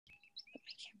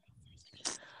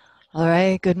All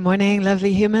right, good morning,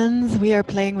 lovely humans. We are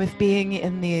playing with being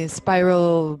in the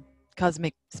spiral,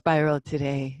 cosmic spiral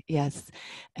today. Yes,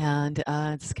 and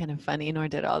it's kind of funny. Eenor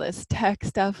did all this tech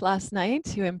stuff last night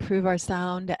to improve our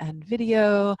sound and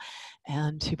video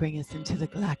and to bring us into the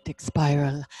galactic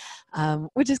spiral,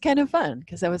 which is kind of fun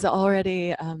because I was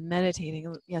already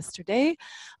meditating yesterday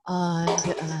on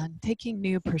taking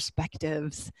new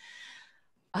perspectives.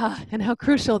 And how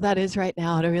crucial that is right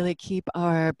now to really keep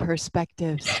our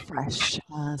perspectives fresh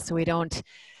so we don't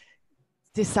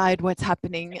decide what's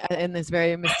happening in this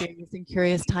very mysterious and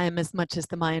curious time as much as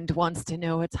the mind wants to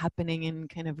know what's happening and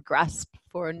kind of grasp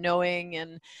for knowing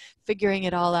and figuring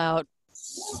it all out.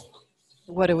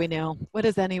 What do we know? What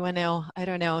does anyone know? I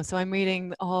don't know. So I'm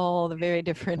reading all the very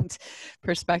different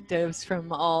perspectives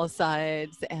from all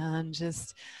sides and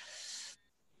just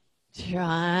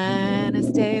trying to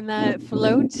stay in that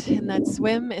float, in that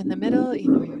swim in the middle.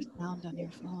 You know your sound on your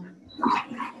phone.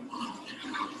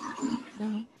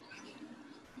 No?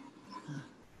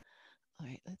 All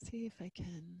right, let's see if I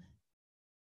can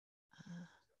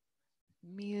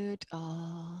mute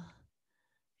all.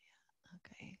 Yeah,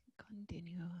 okay,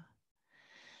 continue.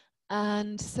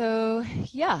 And so,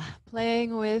 yeah,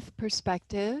 playing with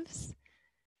perspectives,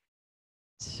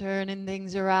 turning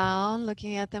things around,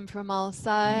 looking at them from all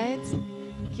sides,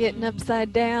 getting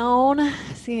upside down,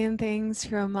 seeing things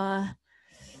from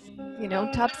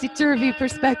topsy-turvy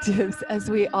perspectives as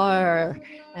we are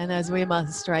and as we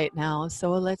must right now.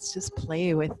 So let's just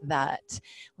play with that.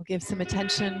 We'll give some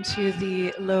attention to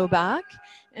the low back.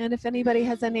 And if anybody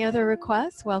has any other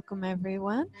requests, welcome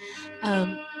everyone.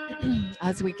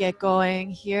 As we get going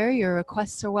here, your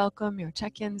requests are welcome, your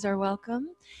check-ins are welcome.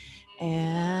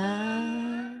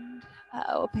 And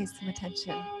we'll pay some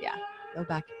attention. Yeah, low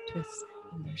back twists,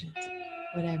 inversions.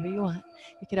 Whatever you want.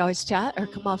 You could always chat or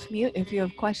come off mute if you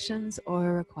have questions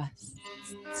or requests.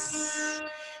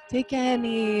 Take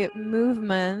any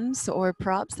movements or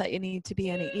props that you need to be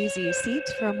in an easy seat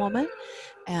for a moment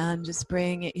and just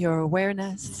bring your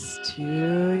awareness to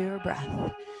your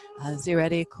breath. As you're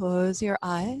ready, close your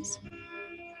eyes.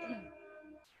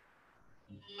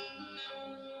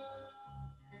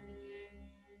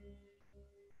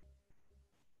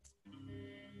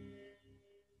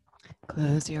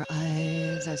 Close your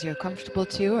eyes as you're comfortable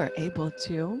to or able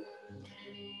to,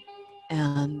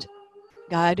 and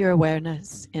guide your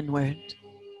awareness inward.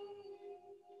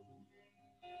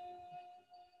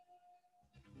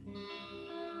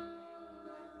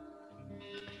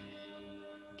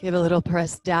 Give a little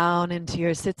press down into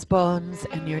your sits bones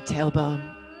and your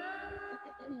tailbone.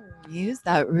 Use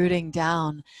that rooting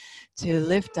down to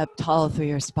lift up tall through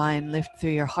your spine, lift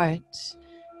through your heart,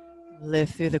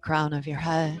 lift through the crown of your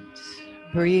head.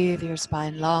 Breathe your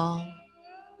spine long.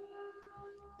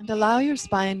 And allow your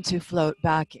spine to float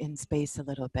back in space a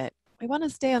little bit. We want to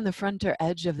stay on the frontal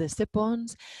edge of the sit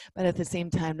bones, but at the same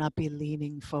time not be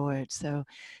leaning forward. So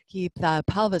keep the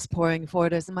pelvis pouring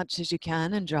forward as much as you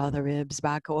can and draw the ribs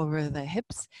back over the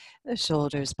hips, the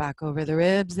shoulders back over the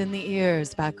ribs, and the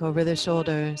ears back over the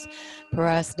shoulders.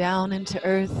 Press down into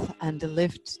earth and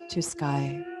lift to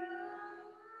sky.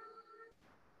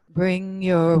 Bring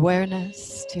your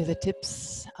awareness to the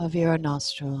tips of your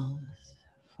nostrils.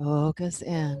 Focus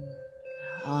in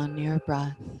on your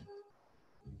breath.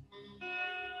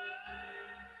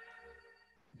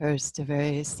 First, a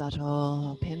very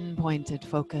subtle, pinpointed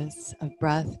focus of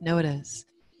breath. Notice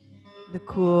the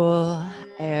cool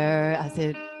air as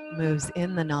it moves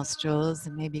in the nostrils,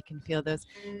 and maybe you can feel those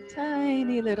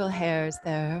tiny little hairs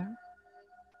there.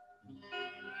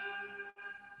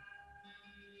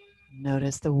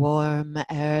 Notice the warm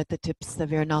air at the tips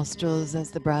of your nostrils as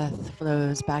the breath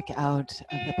flows back out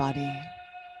of the body.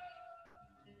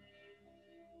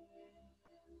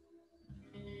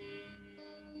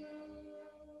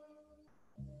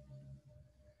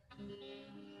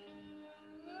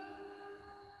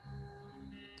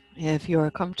 If you're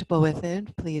comfortable with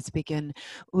it, please begin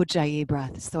Ujjayi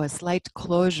breath. So a slight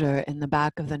closure in the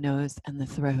back of the nose and the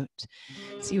throat.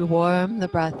 So you warm the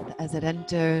breath as it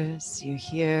enters, you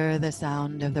hear the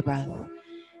sound of the breath,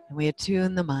 and we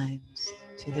attune the mind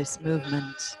to this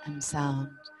movement and sound.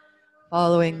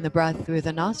 Following the breath through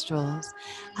the nostrils,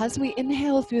 as we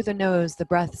inhale through the nose, the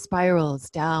breath spirals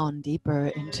down deeper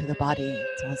into the body.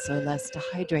 It's also less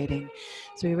dehydrating.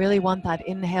 So we really want that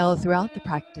inhale throughout the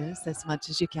practice as much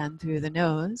as you can through the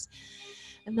nose.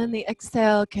 And then the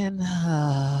exhale can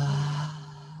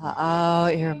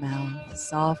out your mouth,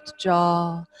 soft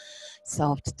jaw,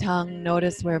 soft tongue.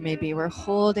 Notice where maybe we're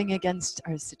holding against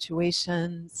our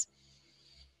situations.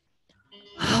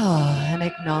 And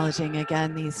acknowledging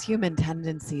again these human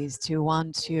tendencies to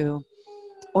want to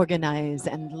organize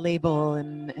and label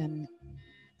and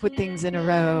put things in a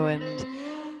row and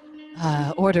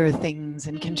order things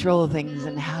and control things,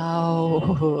 and how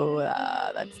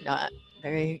that's not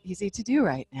very easy to do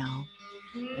right now.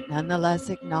 But nonetheless,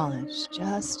 acknowledge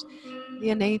just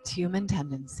the innate human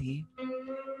tendency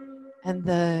and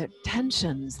the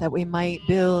tensions that we might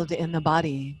build in the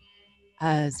body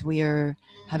as we are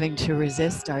having to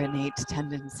resist our innate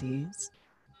tendencies.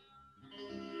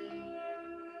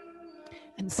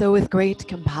 And so with great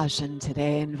compassion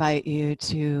today, I invite you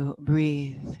to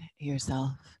breathe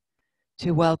yourself,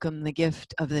 to welcome the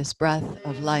gift of this breath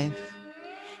of life,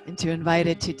 and to invite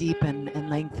it to deepen and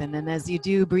lengthen. And as you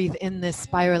do breathe in this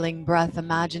spiraling breath,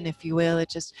 imagine, if you will, it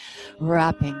just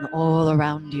wrapping all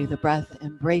around you, the breath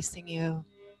embracing you.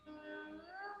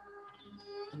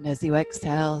 And as you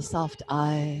exhale, soft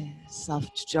eyes,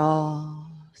 soft jaw,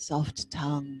 soft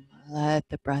tongue, let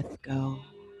the breath go.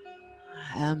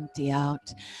 Empty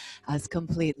out as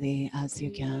completely as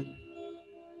you can.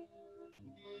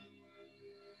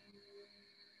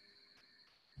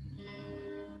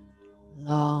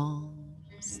 Long,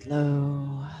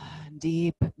 slow,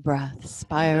 deep breath,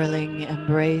 spiraling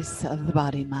embrace of the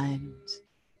body-mind.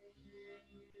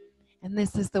 And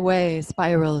this is the way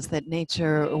spirals that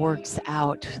nature works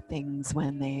out things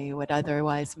when they would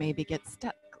otherwise maybe get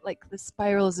stuck, like the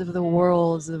spirals of the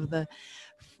whorls of the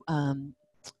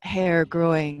hair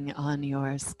growing on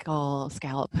your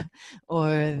scalp,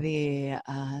 or the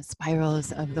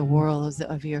spirals of the whorls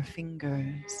of your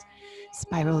fingers,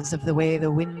 spirals of the way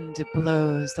the wind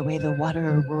blows, the way the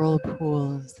water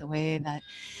whirlpools, the way that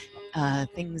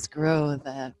things grow,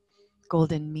 the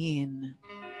golden mean.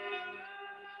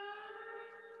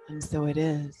 And so it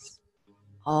is,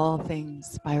 all things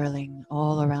spiraling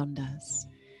all around us.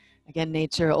 Again,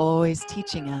 nature always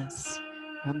teaching us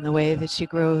from the way that she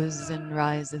grows and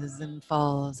rises and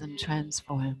falls and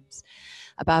transforms,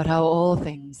 about how all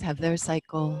things have their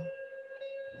cycle,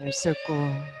 their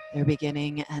circle, their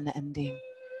beginning and ending,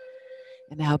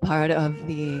 and how part of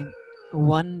the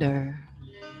wonder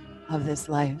of this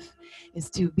life is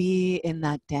to be in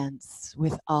that dance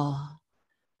with awe,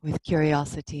 with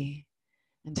curiosity,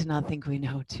 and to not think we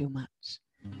know too much.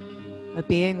 But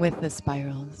being with the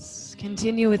spirals,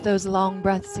 continue with those long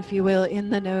breaths, if you will, in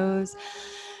the nose,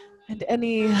 and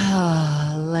any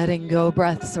letting go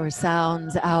breaths or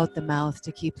sounds out the mouth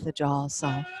to keep the jaw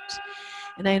soft.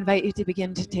 And I invite you to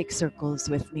begin to take circles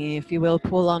with me, if you will.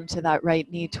 Pull onto that right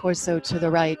knee, torso to the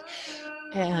right,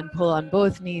 and pull on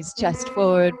both knees, chest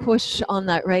forward. Push on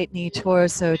that right knee,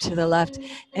 torso to the left,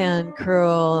 and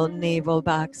curl navel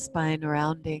back, spine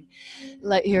rounding.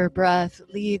 Let your breath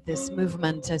lead this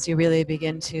movement as you really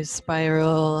begin to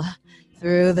spiral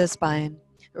through the spine,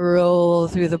 roll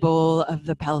through the bowl of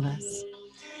the pelvis,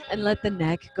 and let the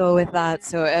neck go with that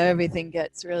so everything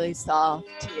gets really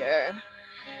soft here.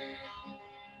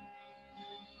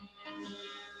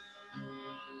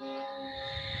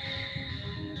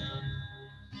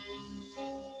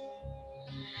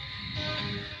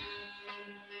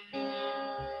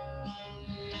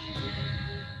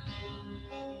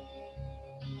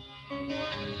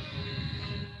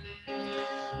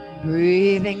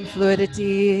 Breathing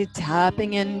fluidity,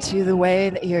 tapping into the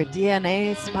way that your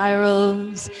DNA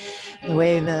spirals, the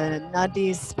way the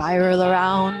nadis spiral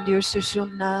around your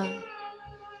sushumna.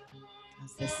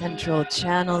 As the central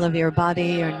channel of your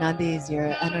body, your nadis,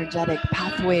 your energetic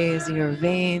pathways, your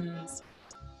veins.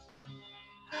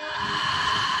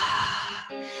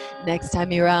 Next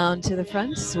time you round to the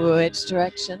front, switch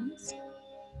directions.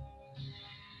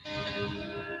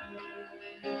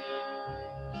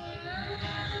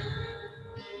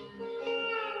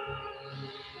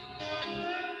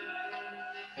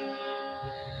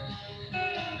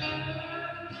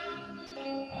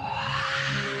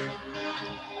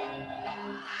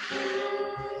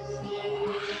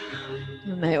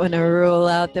 You might want to roll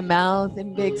out the mouth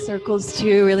in big circles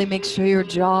too. Really make sure your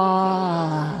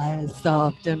jaw is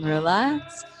soft and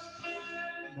relaxed.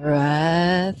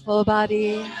 Breathful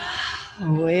body,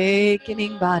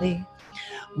 awakening body,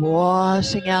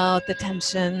 washing out the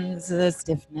tensions, the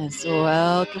stiffness,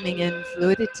 welcoming in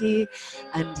fluidity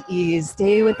and ease.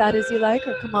 Stay with that as you like,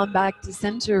 or come on back to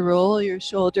center. Roll your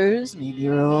shoulders, maybe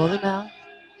roll them out.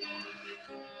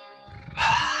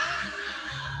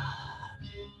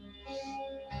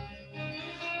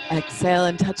 Exhale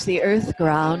and touch the earth,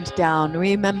 ground down.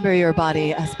 Remember your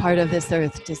body as part of this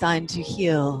earth, designed to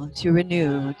heal, to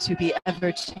renew, to be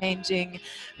ever-changing,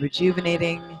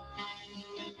 rejuvenating.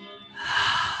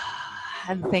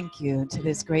 And thank you to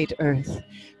this great earth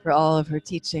for all of her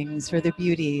teachings, for the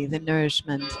beauty, the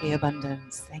nourishment, the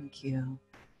abundance. Thank you.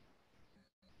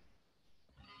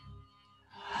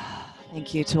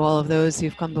 Thank you to all of those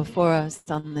who've come before us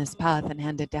on this path and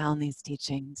handed down these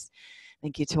teachings.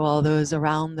 Thank you to all those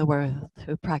around the world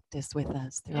who practice with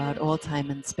us throughout all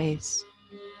time and space.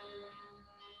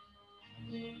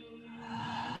 Thank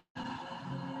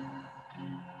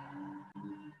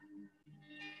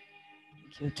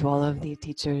you to all of the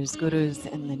teachers, gurus,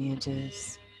 and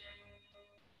lineages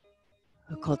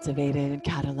who cultivated,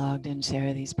 cataloged, and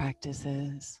share these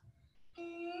practices.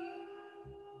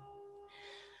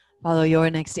 Follow your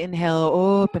next inhale,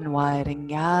 open wide and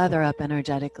gather up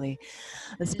energetically.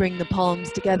 Let's bring the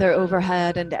palms together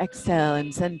overhead and exhale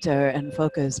and center and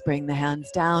focus. Bring the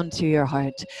hands down to your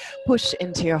heart. Push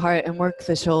into your heart and work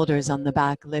the shoulders on the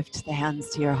back. Lift the hands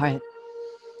to your heart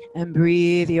and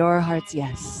breathe your heart's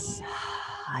yes.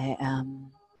 I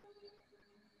am.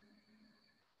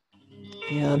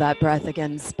 Feel that breath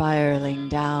again spiraling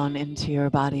down into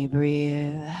your body.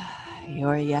 Breathe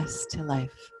your yes to life.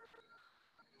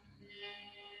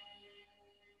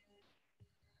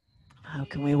 How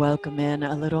can we welcome in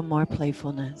a little more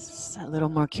playfulness, a little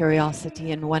more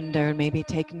curiosity and wonder, maybe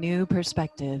take new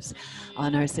perspectives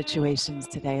on our situations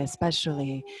today,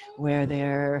 especially where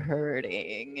they're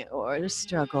hurting or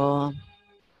struggle.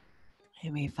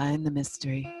 And we find the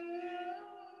mystery,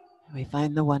 we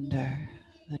find the wonder,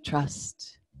 the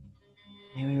trust.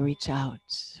 May we reach out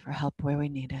for help where we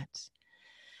need it.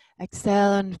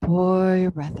 Exhale and pour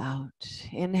your breath out.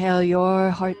 Inhale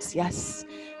your heart's yes.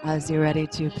 As you're ready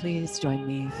to, please join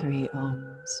me. 3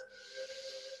 ohms.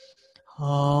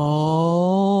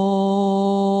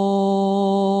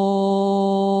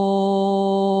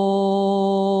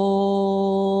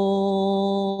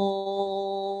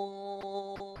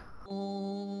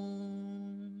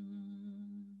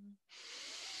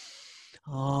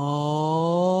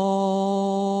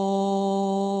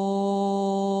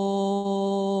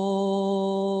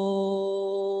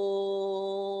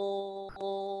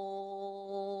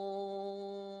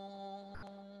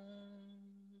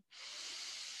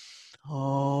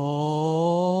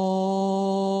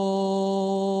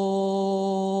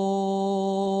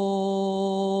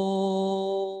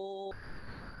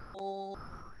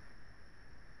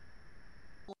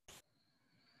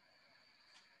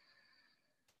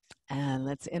 And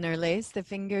let's interlace the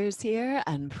fingers here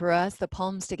and press the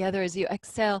palms together as you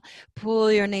exhale.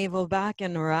 Pull your navel back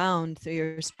and round through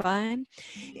your spine.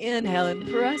 Inhale and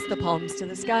press the palms to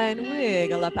the sky and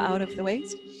wiggle up out of the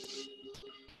waist.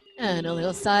 And a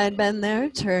little side bend there.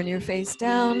 Turn your face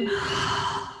down.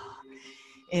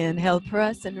 Inhale,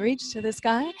 press and reach to the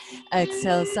sky.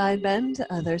 Exhale, side bend,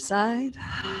 other side.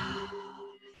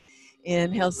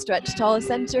 Inhale, stretch tall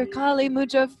center, Kali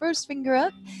Mudra, first finger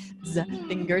up,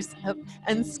 fingers up,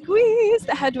 and squeeze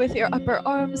the head with your upper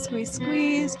arm, squeeze,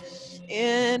 squeeze.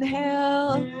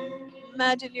 Inhale,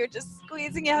 imagine you're just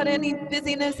squeezing out any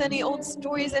busyness, any old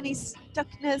stories, any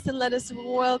stuckness, and let us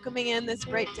welcoming in this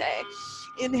bright day.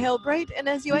 Inhale, bright, and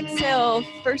as you exhale,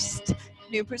 first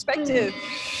new perspective.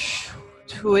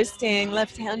 Twisting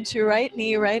left hand to right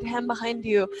knee, right hand behind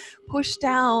you. Push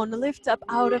down, lift up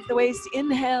out of the waist.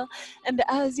 Inhale, and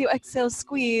as you exhale,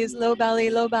 squeeze, low belly,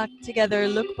 low back together.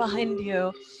 Look behind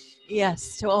you.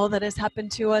 Yes to all that has happened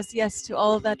to us. Yes to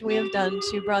all that we have done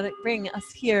to bring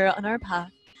us here on our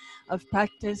path of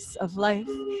practice, of life.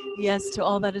 Yes to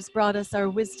all that has brought us our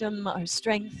wisdom, our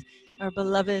strength, our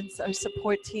beloveds, our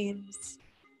support teams,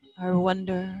 our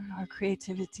wonder, our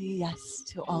creativity. Yes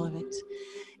to all of it.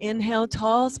 Inhale,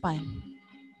 tall spine.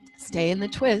 Stay in the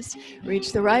twist.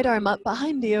 Reach the right arm up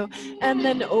behind you and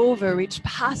then over. Reach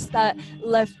past that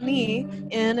left knee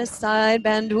in a side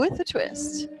bend with a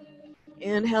twist.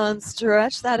 Inhale and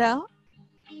stretch that out.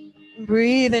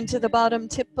 Breathe into the bottom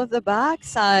tip of the back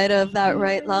side of that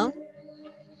right lung.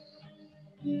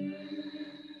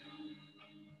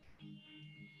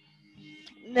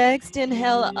 Next,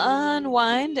 inhale,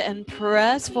 unwind and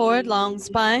press forward, long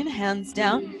spine, hands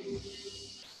down.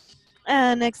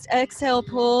 And next, exhale,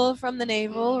 pull from the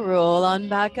navel, roll on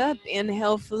back up.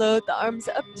 Inhale, float the arms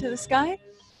up to the sky.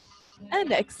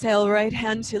 And exhale, right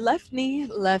hand to left knee,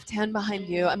 left hand behind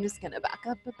you. I'm just going to back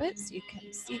up a bit so you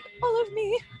can see all of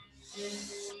me.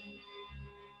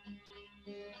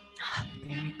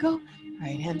 There you go.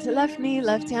 Right hand to left knee,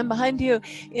 left hand behind you.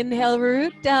 Inhale,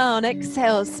 root down.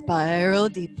 Exhale, spiral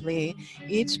deeply.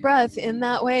 Each breath in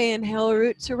that way. Inhale,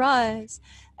 root to rise.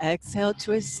 Exhale,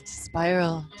 twist,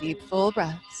 spiral, deep, full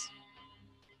breaths.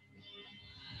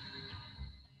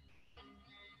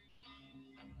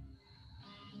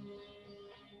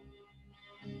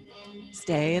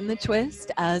 Stay in the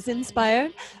twist as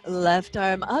inspired. Left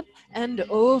arm up and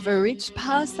over. Reach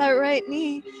past that right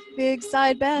knee. Big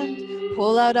side bend.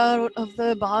 Pull out of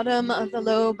the bottom of the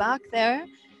low back there.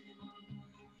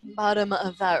 bottom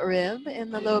of that rib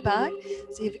in the low back.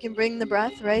 See if you can bring the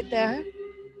breath right there.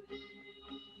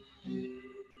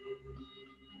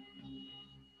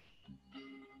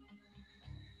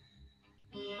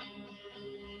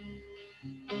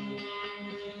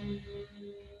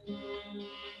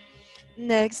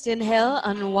 Next inhale,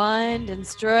 unwind and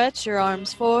stretch your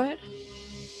arms forward.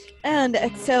 And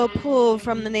exhale, pull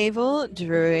from the navel,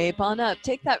 drape on up.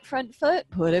 Take that front foot,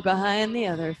 put it behind the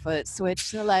other foot.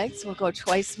 Switch the legs. We'll go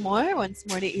twice more, once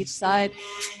more to each side.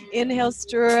 Inhale,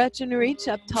 stretch and reach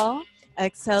up tall.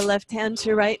 Exhale, left hand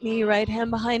to right knee, right hand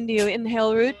behind you.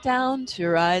 Inhale, root down to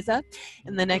rise up.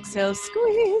 And then exhale,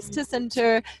 squeeze to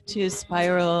center to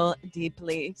spiral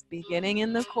deeply. Beginning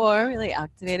in the core, really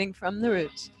activating from the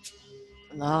root.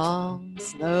 Long,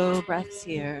 slow breaths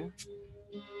here.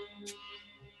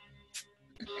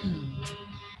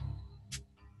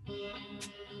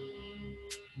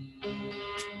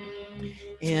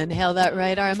 Inhale that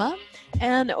right arm up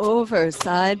and over.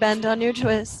 Side bend on your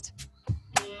twist.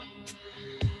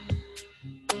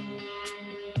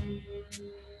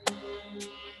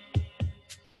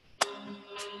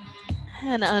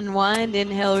 And unwind.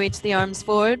 Inhale, reach the arms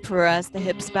forward. Press the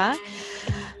hips back.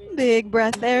 Big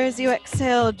breath there as you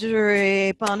exhale.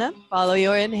 Drape on up. Follow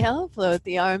your inhale. Float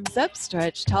the arms up.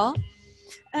 Stretch tall.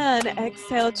 And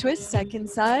exhale, twist, second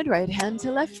side, right hand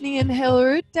to left knee. Inhale,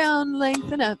 root down,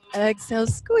 lengthen up. Exhale,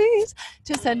 squeeze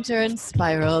to center and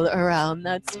spiral around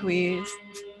that squeeze.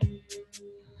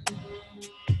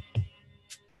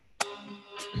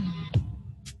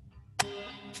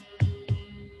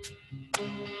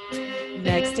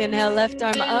 Next, inhale, left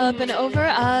arm up and over.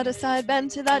 Add a side bend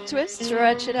to that twist.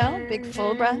 Stretch it out. Big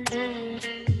full breath.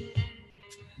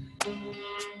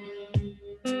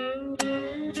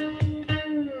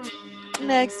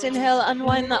 Next, inhale,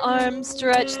 unwind the arms,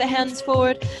 stretch the hands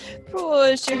forward,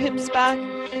 push your hips back.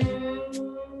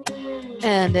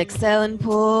 And exhale and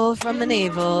pull from the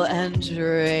navel and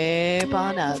drape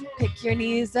on up. Pick your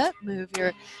knees up, move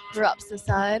your props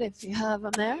aside if you have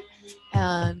them there.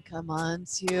 And come on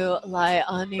to lie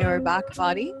on your back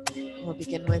body. We'll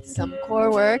begin with some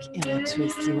core work in a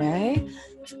twisty way,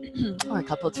 or a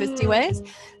couple twisty ways.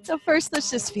 So first,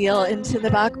 let's just feel into the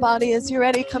back body. As you're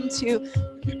ready, come to,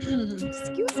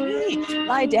 excuse me,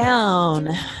 lie down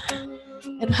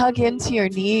and hug into your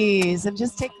knees and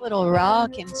just take a little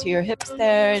rock into your hips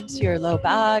there, into your low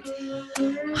back.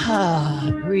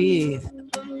 Breathe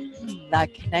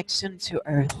that connection to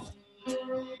earth.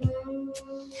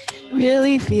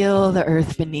 Really feel the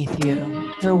earth beneath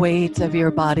you, the weight of your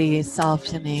body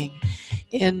softening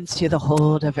into the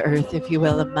hold of earth, if you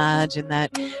will. Imagine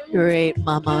that great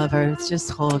mama of earth just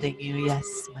holding you. Yes,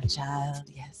 my child,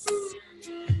 yes.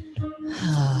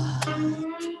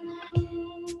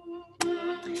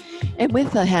 And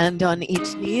with a hand on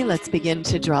each knee, let's begin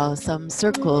to draw some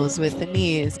circles with the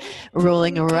knees,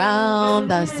 rolling around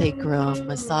the sacrum,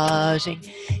 massaging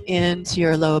into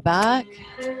your low back.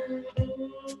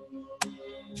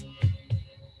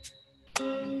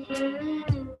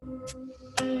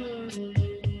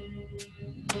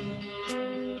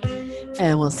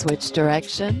 And we'll switch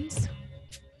directions.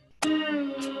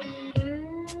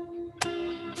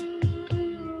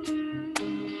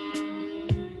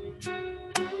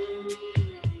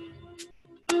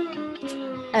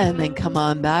 And then come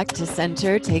on back to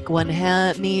center. Take one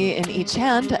knee in each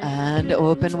hand and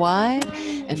open wide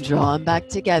and draw them back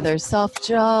together. Soft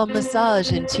jaw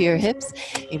massage into your hips.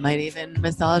 You might even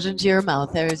massage into your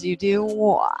mouth there as you do.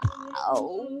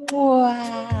 Wow,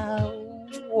 wow,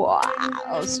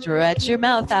 wow. Stretch your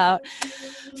mouth out.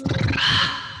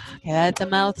 Get the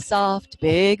mouth soft,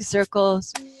 big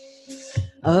circles.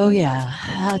 Oh yeah,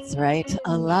 that's right.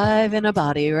 Alive in a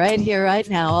body right here, right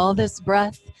now. All this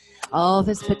breath, all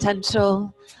this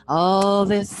potential, all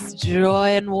this joy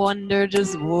and wonder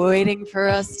just waiting for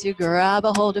us to grab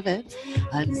a hold of it.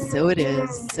 And so it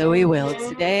is, so we will.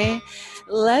 Today,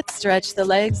 let's stretch the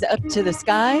legs up to the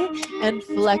sky and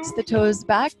flex the toes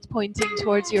back, pointing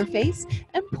towards your face,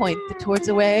 and point the toes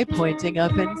away, pointing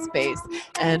up in space.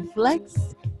 And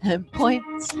flex, and point,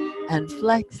 and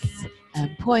flex,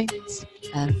 and point,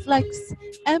 and flex,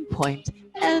 and point.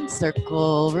 And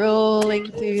circle,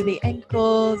 rolling through the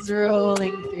ankles,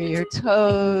 rolling through your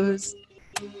toes.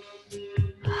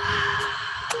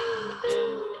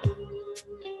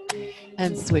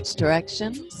 And switch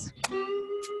directions.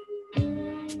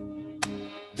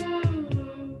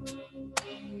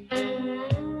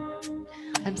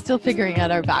 I'm still figuring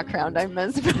out our background. I'm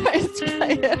mesmerized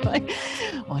by it. Like,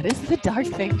 what is the dark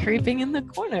thing creeping in the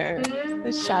corner?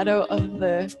 The shadow of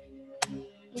the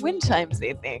wind chimes,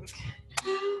 I think.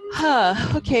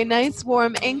 Okay, nice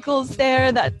warm ankles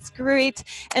there. That's great.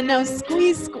 And now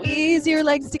squeeze your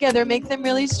legs together. Make them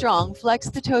really strong. Flex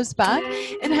the toes back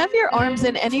and have your arms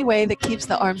in any way that keeps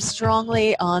the arms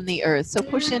strongly on the earth. So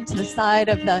push into the side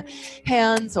of the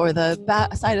hands or the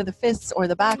back side of the fists or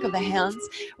the back of the hands,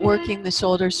 working the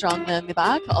shoulders strongly on the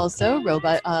back. Also,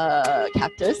 robot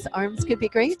cactus arms could be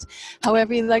great.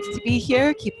 However you like to be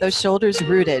here, keep those shoulders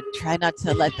rooted. Try not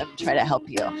to let them try to help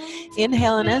you.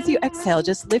 Inhale, and as you exhale,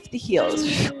 just lift the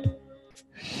heels.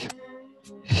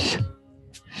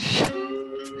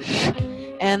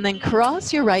 And then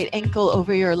cross your right ankle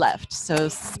over your left. So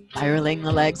spiraling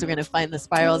the legs. We're going to find the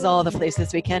spirals all the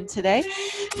places we can today.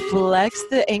 Flex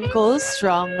the ankles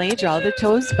strongly. Draw the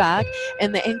toes back.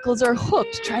 And the ankles are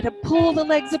hooked. Try to pull the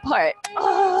legs apart.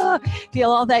 Feel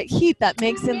all that heat that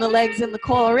makes in the legs and the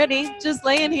core already. Just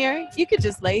lay in here. You could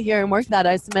just lay here and work that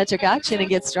isometric action and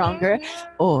get stronger.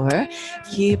 Or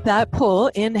keep that pull.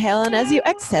 Inhale, and as you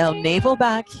exhale, navel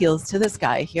back, heels to the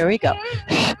sky. Here we go.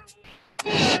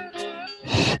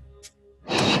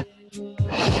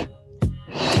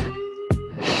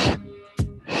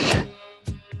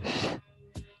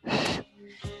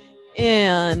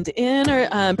 And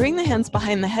bring the hands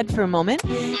behind the head for a moment.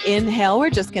 Inhale,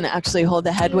 we're just going to actually hold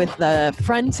the head with the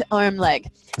front arm leg.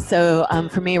 So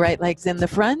for me, right leg's in the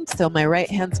front, so my right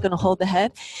hand's going to hold the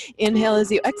head. Inhale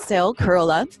as you exhale, curl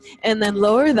up, and then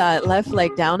lower that left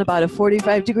leg down about a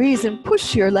 45 degrees and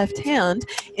push your left hand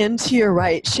into your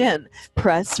right shin.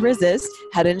 Press, resist,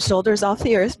 head and shoulders off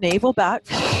the earth, navel back.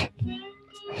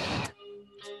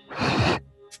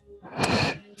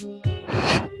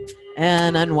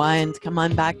 And unwind, come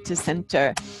on back to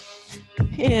center.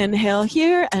 Inhale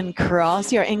here and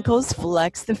cross your ankles,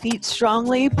 flex the feet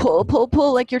strongly, pull, pull,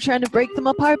 pull like you're trying to break them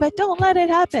apart, but don't let it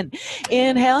happen.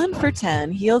 Inhale in for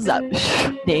 10, heels up,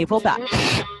 navel back.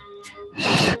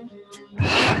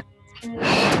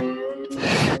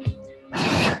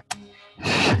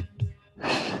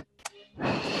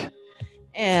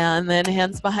 And then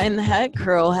hands behind the head,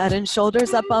 curl head and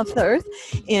shoulders up off the earth.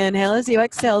 Inhale as you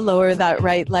exhale, lower that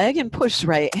right leg and push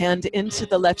right hand into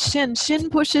the left shin. Shin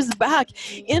pushes back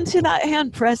into that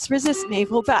hand. Press, resist,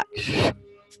 navel back.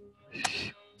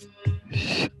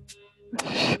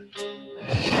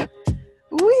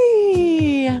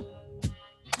 Whee!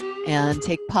 And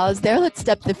take pause there. Let's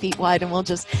step the feet wide and we'll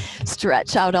just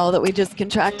stretch out all that we just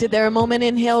contracted there a moment.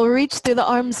 Inhale, reach through the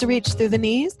arms, reach through the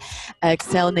knees.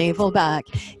 Exhale, navel back.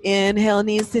 Inhale,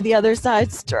 knees to the other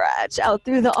side. Stretch out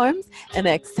through the arms and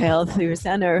exhale through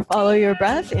center. Follow your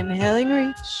breath. Inhaling,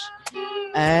 reach.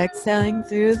 Exhaling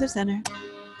through the center.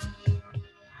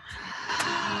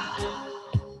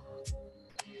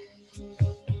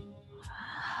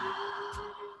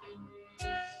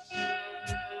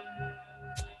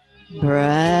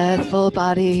 Breath, full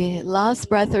body, last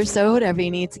breath or so, whatever you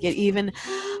need to get even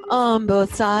on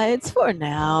both sides for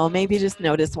now. Maybe just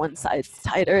notice one side's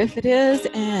tighter if it is,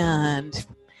 and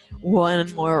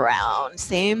one more round.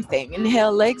 Same thing.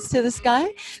 Inhale, legs to the sky,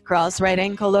 cross right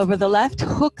ankle over the left,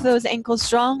 hook those ankles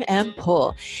strong and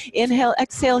pull. Inhale,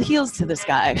 exhale, heels to the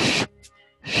sky.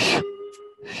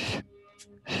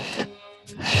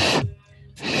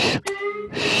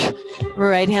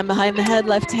 Right hand behind the head,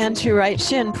 left hand to right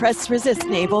shin. Press, resist,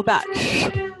 navel back.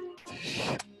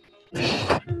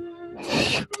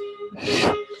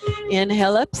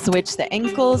 Inhale up, switch the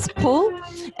ankles, pull,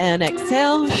 and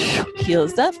exhale,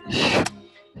 heels up.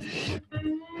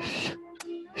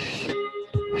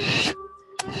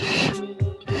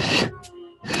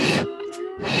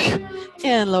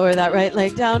 And lower that right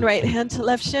leg down, right hand to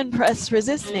left shin. Press,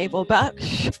 resist, navel back.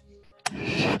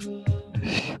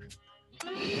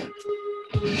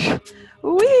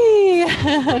 Whee!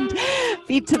 And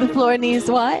feet to the floor, knees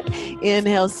wide.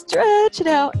 Inhale, stretch it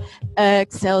out.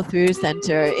 Exhale through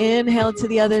center. Inhale to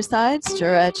the other side,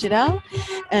 stretch it out.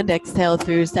 And exhale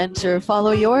through center.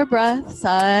 Follow your breath,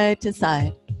 side to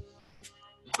side.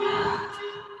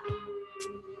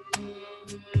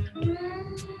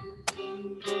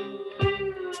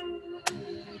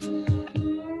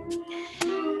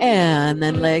 And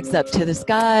then legs up to the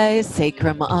sky,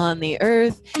 sacrum on the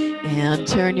earth, and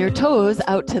turn your toes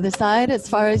out to the side as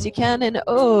far as you can and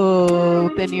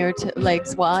open your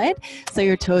legs wide so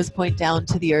your toes point down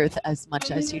to the earth as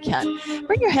much as you can.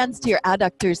 Bring your hands to your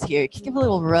adductors here. You can give a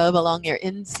little rub along your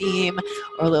inseam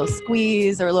or a little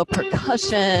squeeze or a little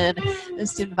percussion.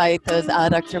 Just invite those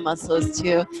adductor muscles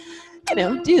to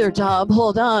do their job,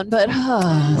 hold on, but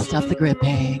stop the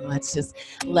gripping. Let's just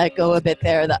let go a bit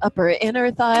there. The upper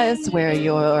inner thighs where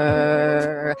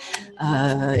your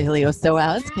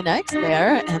iliopsoas connects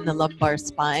there and the lumbar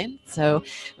spine. So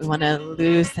we want to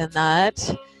loosen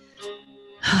that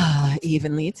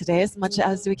Evenly today as much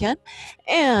as we can.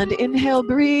 And inhale,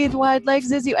 breathe, wide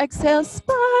legs as you exhale,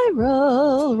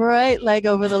 spiral. Right leg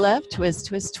over the left, twist,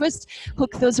 twist, twist.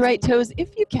 Hook those right toes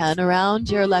if you can around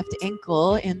your left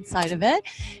ankle inside of it.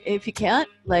 If you can't,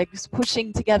 legs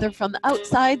pushing together from the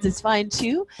outsides is fine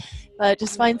too. But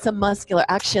just find some muscular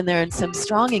action there and some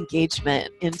strong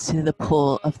engagement into the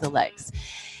pull of the legs.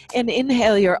 And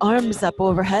inhale your arms up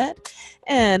overhead.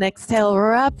 And exhale,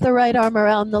 wrap the right arm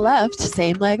around the left.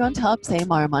 Same leg on top,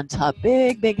 same arm on top.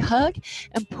 Big, big hug.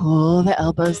 And pull the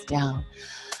elbows down.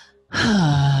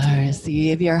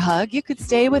 Receive your hug. You could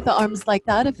stay with the arms like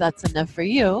that if that's enough for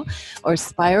you. Or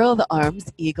spiral the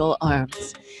arms, eagle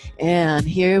arms. And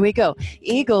here we go.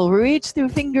 Eagle, reach through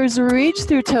fingers, reach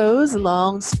through toes.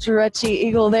 Long, stretchy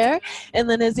eagle there. And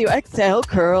then as you exhale,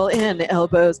 curl in,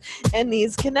 elbows and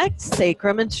knees connect.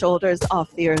 Sacrum and shoulders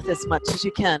off the earth as much as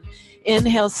you can.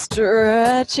 Inhale,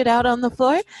 stretch it out on the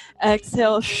floor.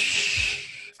 Exhale,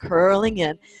 curling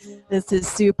in. This is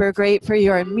super great for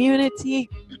your immunity,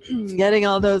 getting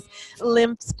all those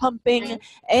lymphs pumping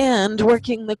and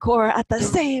working the core at the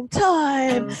same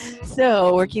time.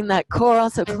 So working that core,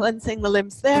 also cleansing the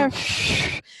lymphs there.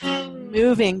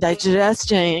 Moving,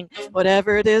 digesting,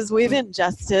 whatever it is we've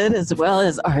ingested as well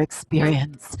as our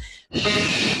experience.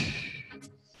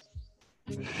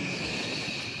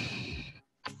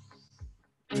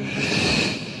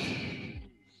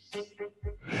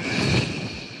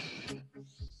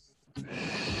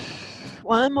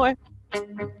 One more.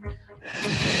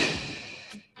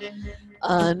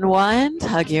 Unwind,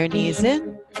 hug your knees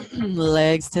in,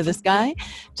 legs to the sky,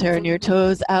 turn your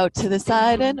toes out to the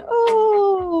side and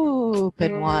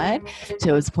open wide,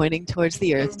 toes pointing towards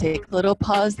the earth. Take a little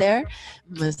pause there,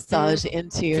 massage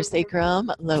into your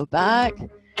sacrum, low back.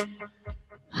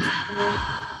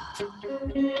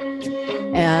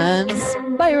 And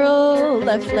spiral,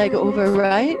 left leg over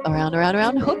right, around, around,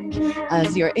 around, hook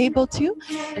as you're able to.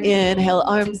 Inhale,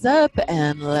 arms up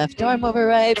and left arm over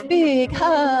right, big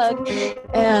hug.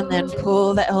 And then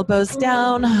pull the elbows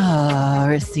down,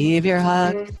 receive your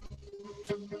hug.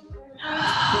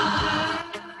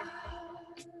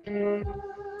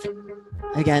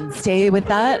 Again, stay with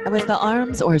that, with the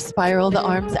arms, or spiral the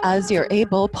arms as you're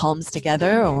able, palms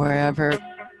together or wherever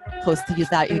close to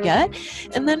that you get,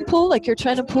 and then pull like you're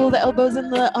trying to pull the elbows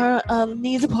and the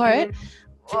knees apart,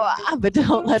 but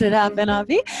don't let it happen,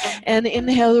 Avi. And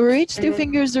inhale, reach through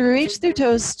fingers, reach through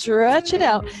toes, stretch it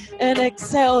out, and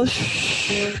exhale,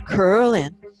 curl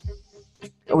in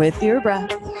with your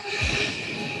breath.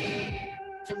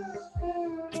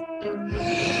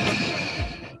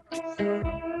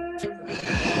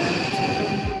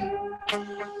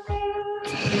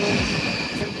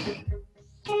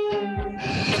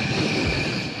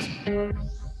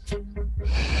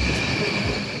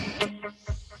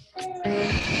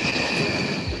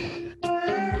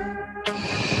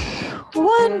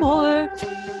 One more.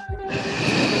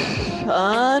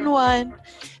 Unwind.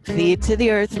 Feet to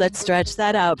the earth. Let's stretch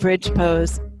that out. Bridge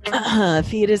pose.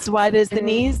 Feet as wide as the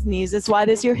knees, knees as wide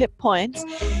as your hip points.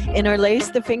 Interlace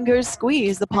the fingers,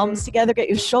 squeeze the palms together, get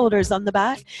your shoulders on the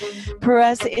back.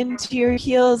 Press into your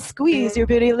heels, squeeze your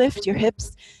booty, lift your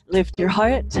hips, lift your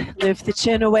heart, lift the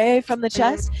chin away from the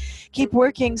chest. Keep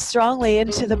working strongly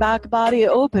into the back body,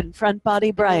 open, front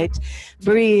body bright.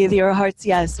 Breathe your heart's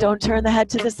yes. Don't turn the head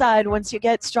to the side once you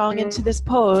get strong into this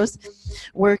pose.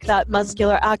 Work that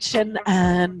muscular action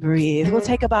and breathe. We'll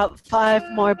take about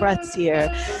 5 more breaths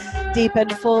here. Deep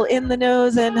and full in the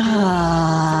nose and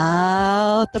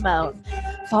out the mouth.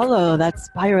 Follow that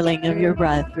spiraling of your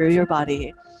breath through your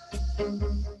body.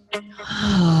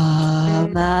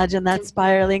 Imagine that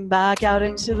spiraling back out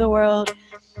into the world.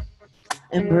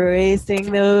 Embracing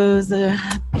those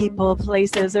people,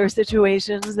 places, or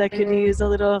situations that could use a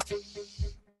little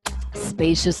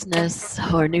spaciousness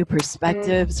or new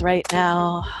perspectives right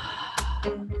now.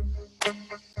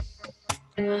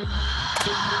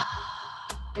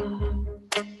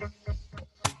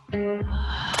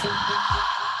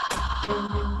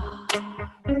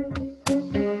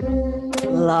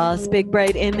 Last big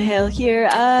bright inhale here.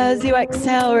 As you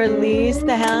exhale, release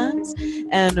the hands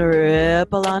and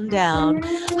ripple on down.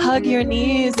 Hug your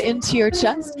knees into your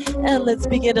chest and let's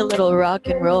begin a little rock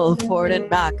and roll forward and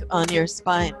back on your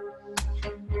spine.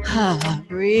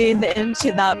 Breathe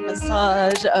into that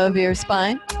massage of your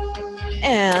spine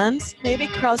and maybe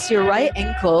cross your right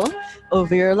ankle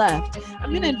over your left. I'm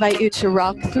going to invite you to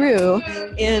rock through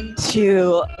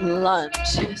into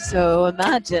lunge. So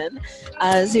imagine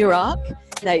as you rock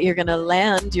that you're going to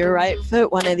land your right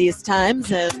foot one of these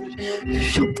times and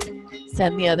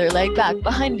send the other leg back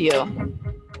behind you.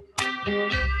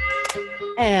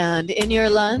 And in your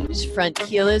lunge, front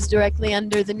heel is directly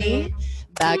under the knee.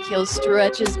 Back heel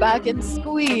stretches back and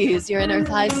squeeze your inner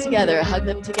thighs together. Hug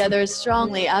them together as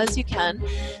strongly as you can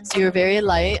so you're very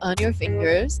light on your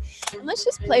fingers. And let's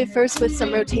just play first with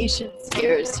some rotations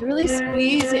here. So really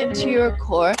squeeze into your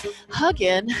core, hug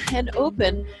in and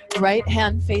open. Right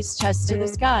hand face chest to the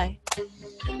sky.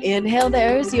 Inhale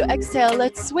there. As you exhale,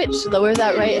 let's switch. Lower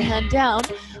that right hand down.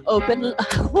 Open.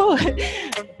 Whoa.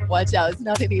 Watch out, it's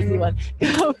not an easy one.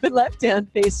 Open left hand,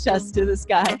 face chest to the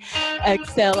sky.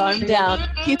 Exhale, arm down.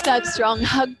 Keep that strong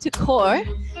hug to core.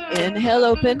 Inhale,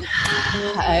 open.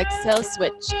 Exhale,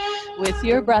 switch with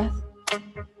your breath.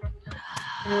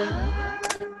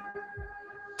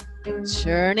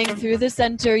 Churning through the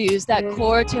center. Use that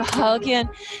core to hug in,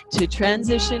 to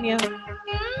transition you.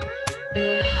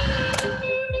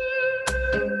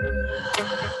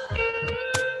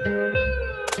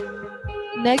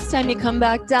 Next time you come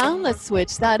back down, let's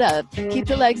switch that up. Keep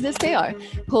the legs as they are.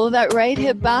 Pull that right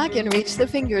hip back and reach the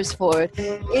fingers forward.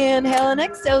 Inhale and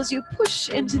exhale as you push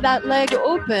into that leg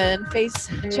open. Face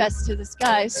chest to the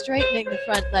sky, straightening the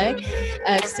front leg.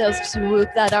 Exhale, swoop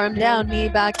that arm down, knee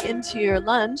back into your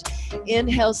lunge.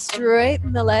 Inhale,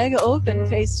 straighten the leg, open,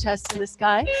 face chest to the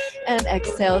sky. And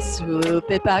exhale, swoop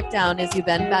it back down as you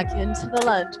bend back into the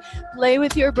lunge. Play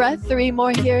with your breath. 3 more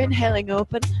here. Inhaling,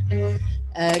 open.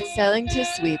 Exhaling to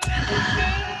sweep.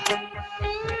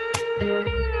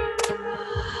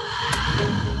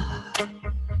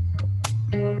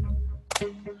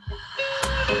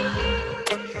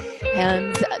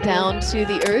 Hands down to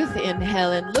the earth.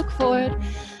 Inhale and look forward.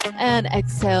 And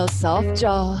exhale, soft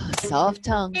jaw, soft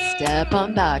tongue. Step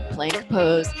on back, plank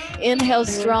pose. Inhale,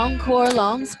 strong core,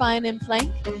 long spine in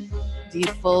plank. Deep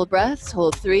full breaths.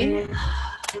 Hold 3.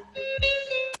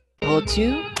 Hold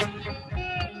 2.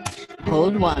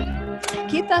 Hold 1.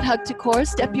 Keep that hug to core.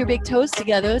 Step your big toes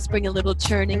together. Let's bring a little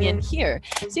churning in here.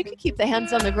 So you can keep the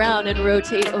hands on the ground and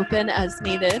rotate open as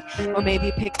needed. Or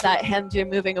maybe pick that hand you're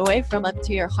moving away from up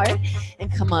to your heart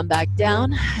and come on back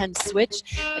down and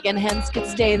switch. Again, hands could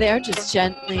stay there, just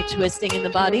gently twisting in the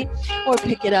body. Or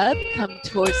pick it up, come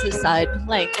towards the side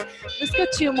plank. Let's go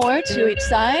 2 more to each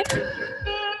side.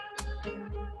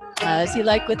 As you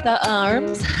like with the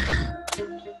arms.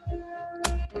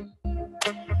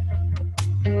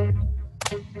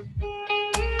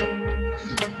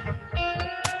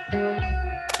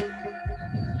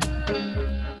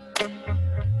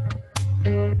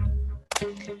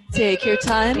 Take your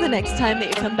time. The next time that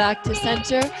you come back to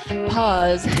center,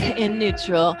 pause in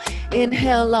neutral.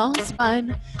 Inhale, long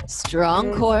spine,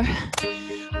 strong core,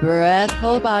 breath,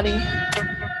 whole body.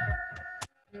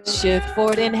 Shift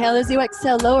forward, inhale as you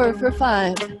exhale, lower for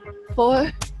 5,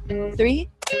 4, 3,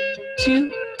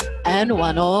 2, and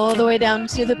 1, all the way down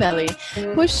to the belly.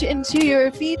 Push into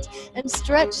your feet and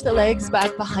stretch the legs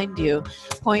back behind you.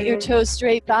 Point your toes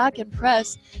straight back and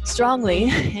press strongly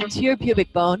into your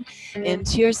pubic bone,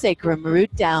 into your sacrum,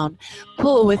 root down.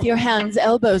 Pull with your hands,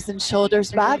 elbows, and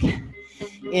shoulders back.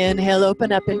 Inhale,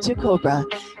 open up into cobra.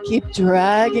 Keep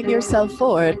dragging yourself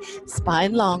forward.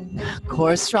 Spine long,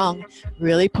 core strong.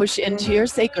 Really push into your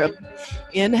sacrum.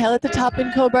 Inhale at the top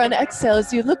in cobra and exhale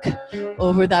as you look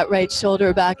over that right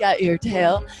shoulder back at your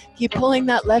tail. Keep pulling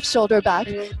that left shoulder back.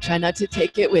 Try not to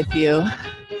take it with you.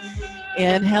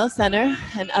 Inhale, center,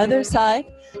 and other side.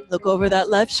 Look over that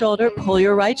left shoulder. Pull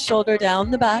your right shoulder down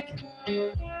the back.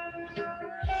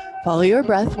 Follow your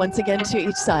breath once again to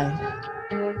each side.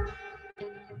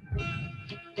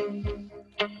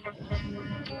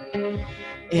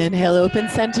 Inhale, open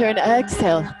center, and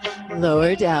exhale,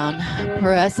 lower down.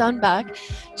 Press on back,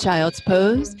 child's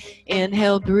pose.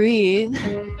 Inhale, breathe.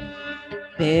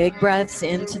 Big breaths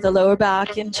into the lower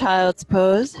back in child's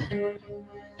pose.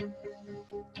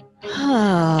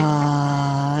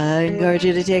 I encourage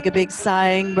you to take a big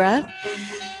sighing breath.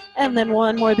 And then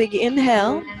 1 more big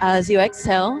inhale. As you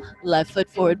exhale, left foot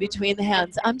forward between the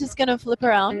hands. I'm just going to flip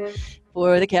around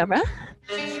for the camera.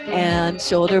 And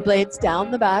shoulder blades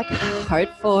down the back, heart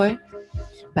forward,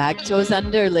 back toes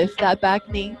under, lift that back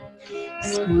knee.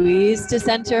 Squeeze to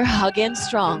center, hug in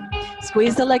strong.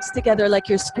 Squeeze the legs together like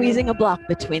you're squeezing a block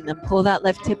between them. Pull that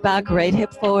left hip back, right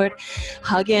hip forward.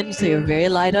 Hug in so you're very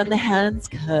light on the hands,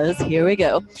 because here we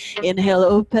go. Inhale,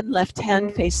 open, left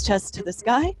hand, face chest to the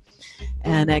sky.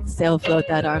 And exhale, float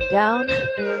that arm down.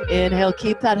 Inhale,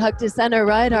 keep that hug to center,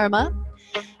 right arm up.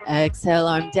 Exhale,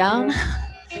 arm down.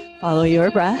 Follow your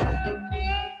breath.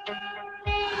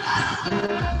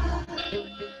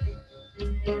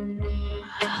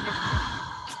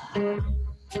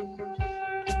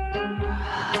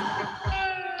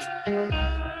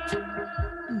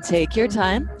 Take your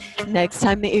time. Next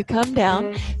time that you come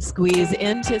down, squeeze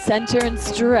into center and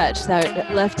stretch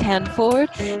that left hand forward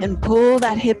and pull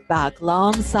that hip back,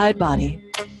 long side body.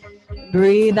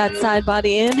 Breathe that side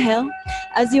body, inhale.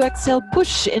 As you exhale,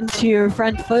 push into your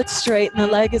front foot, straighten the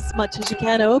leg as much as you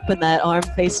can, open that arm,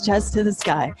 face chest to the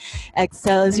sky.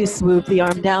 Exhale as you swoop the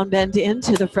arm down, bend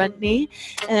into the front knee,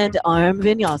 and arm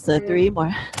vinyasa. 3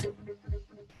 more.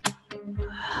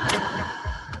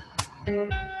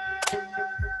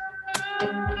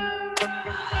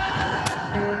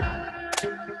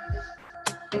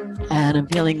 And I'm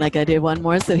feeling like I did one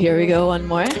more, so here we go, one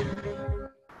more.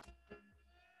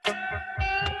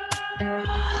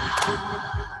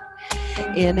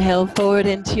 Inhale forward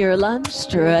into your lunge,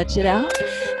 stretch it out.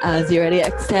 As you're ready,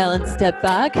 exhale and step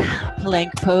back,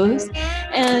 plank pose.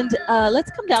 And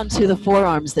let's come down to the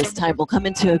forearms this time. We'll come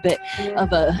into a bit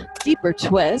of a deeper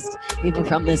twist, even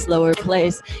from this lower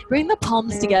place. Bring the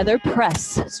palms together,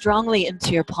 press strongly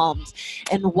into your palms,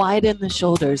 and widen the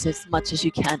shoulders as much as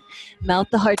you can. Melt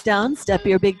the heart down, step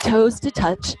your big toes to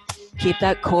touch. Keep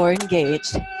that core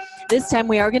engaged. This time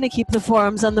we are going to keep the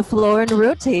forearms on the floor and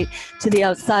rotate to the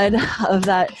outside of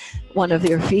that one of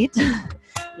your feet.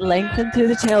 Lengthen through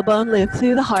the tailbone, lift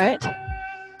through the heart.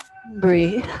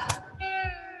 Breathe.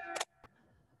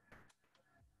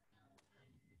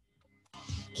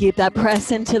 Keep that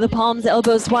press into the palms,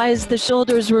 elbows wide as the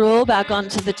shoulders roll back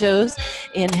onto the toes.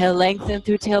 Inhale, lengthen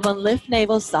through tailbone, lift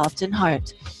navel, soften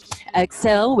heart.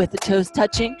 Exhale with the toes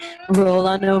touching, roll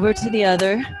on over to the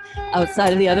other,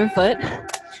 outside of the other foot.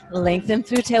 Lengthen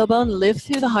through tailbone, lift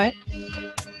through the heart.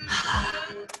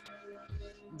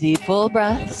 Deep full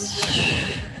breaths.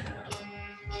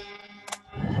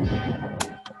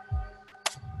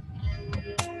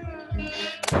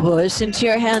 Push into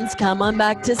your hands, come on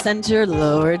back to center,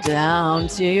 lower down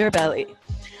to your belly.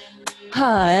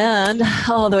 And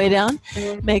all the way down.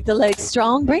 Make the legs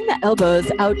strong. Bring the elbows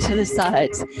out to the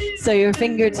sides. So your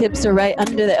fingertips are right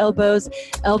under the elbows.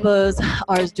 Elbows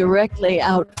are directly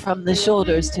out from the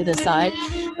shoulders to the side,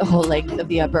 the whole length of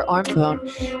the upper arm bone.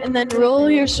 And then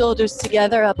roll your shoulders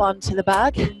together up onto the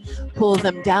back. Pull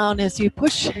them down as you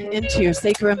push into your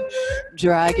sacrum.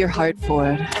 Drag your heart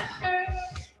forward.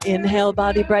 Inhale,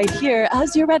 body bright here.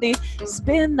 As you're ready,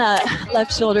 spin that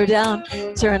left shoulder down.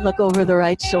 Turn, look over the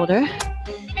right shoulder.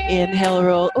 Inhale,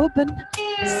 roll open.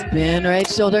 Spin right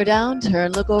shoulder down.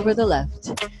 Turn, look over the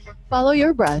left. Follow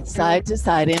your breath side to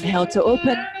side. Inhale to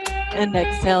open and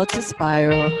exhale to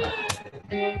spiral.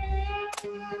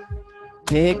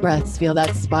 Big breaths. Feel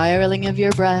that spiraling of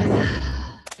your breath.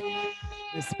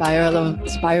 The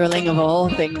spiraling of all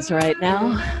things right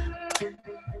now.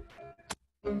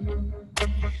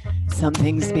 Some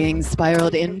things being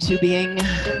spiraled into being,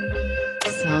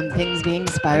 some things being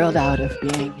spiraled out of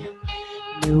being.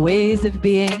 New ways of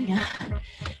being,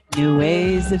 new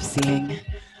ways of seeing.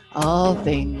 All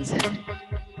things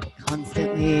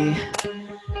constantly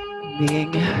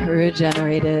being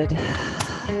regenerated.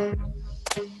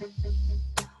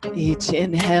 Each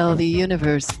inhale, the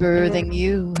universe birthing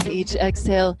you. Each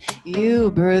exhale, you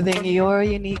birthing your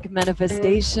unique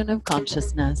manifestation of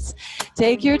consciousness.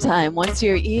 Take your time. Once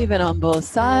you're even on both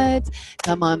sides,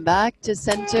 come on back to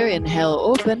center. Inhale,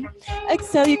 open.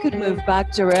 Exhale, you could move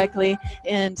back directly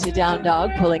into down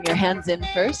dog, pulling your hands in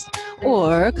first.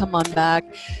 Or come on back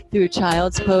through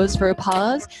child's pose for a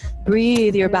pause.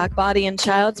 Breathe your back body in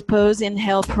child's pose.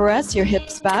 Inhale, press your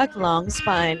hips back, long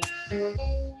spine.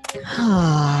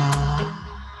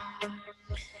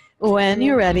 When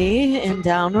you're ready, in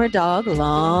downward dog,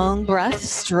 long breath,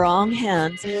 strong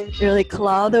hands. Really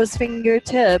claw those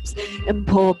fingertips and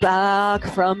pull back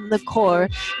from the core,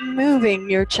 moving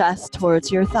your chest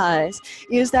towards your thighs.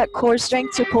 Use that core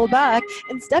strength to pull back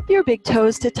and step your big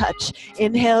toes to touch.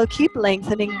 Inhale, keep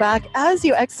lengthening back. As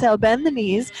you exhale, bend the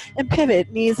knees and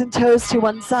pivot. Knees and toes to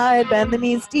one side. Bend the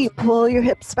knees deep. Pull your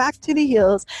hips back to the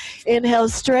heels. Inhale,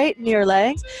 straighten your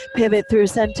legs. Pivot through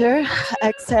center.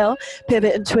 Exhale,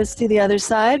 pivot and twist to the other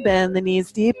side. Bend the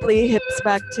knees deeply, hips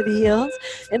back to the heels,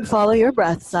 and follow your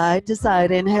breath side to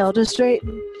side. Inhale to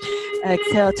straighten.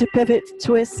 Exhale to pivot,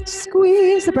 twist,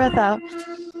 squeeze the breath out.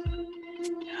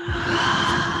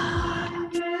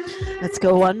 Let's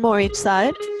go one more each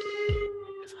side.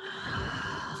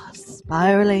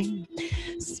 Spiraling,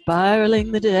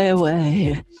 spiraling the day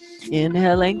away.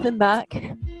 Inhale, lengthen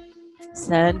back.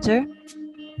 Center.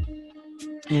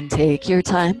 And take your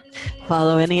time.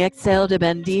 Follow any exhale to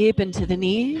bend deep into the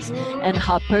knees and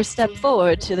hop or step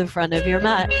forward to the front of your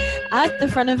mat. At the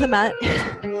front of the mat,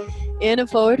 in a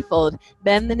forward fold,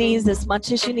 bend the knees as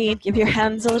much as you need. Give your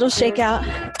hands a little shake out.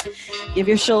 Give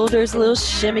your shoulders a little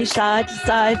shimmy side to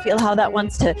side. Feel how that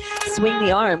wants to swing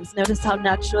the arms. Notice how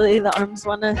naturally the arms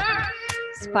want to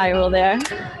spiral there.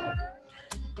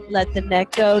 Let the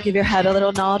neck go. Give your head a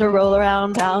little nod or roll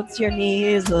around. Bounce your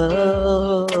knees.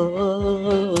 Oh,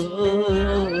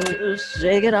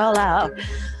 shake it all out.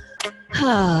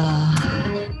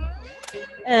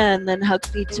 And then hug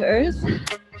feet to earth.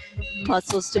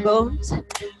 Muscles to bones.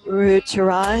 Root to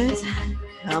rise.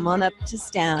 Come on up to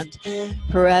stand.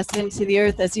 Press into the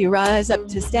earth as you rise up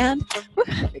to stand.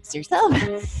 Fix yourself.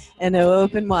 And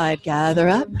open wide. Gather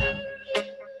up.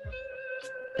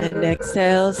 And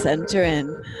exhale, center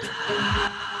in.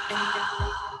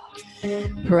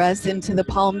 Press into the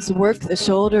palms. Work the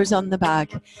shoulders on the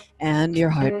back and your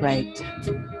heart bright.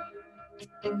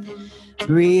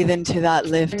 Breathe into that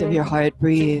lift of your heart.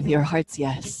 Breathe your heart's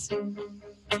yes.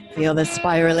 Feel the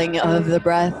spiraling of the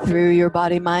breath through your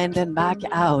body, mind, and back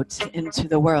out into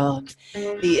the world.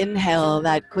 The inhale,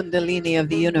 that kundalini of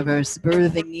the universe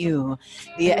birthing you.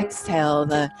 The exhale,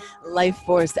 the life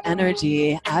force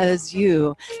energy as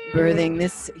you birthing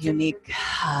this unique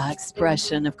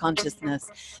expression of consciousness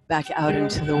back out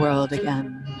into the world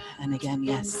again and again.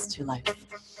 Yes to life.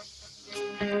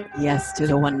 Yes to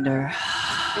the wonder.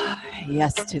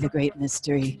 Yes to the great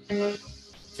mystery.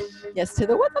 Yes to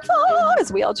the what the fuck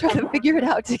as we all try to figure it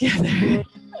out together.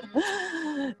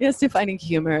 Yes to finding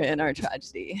humor in our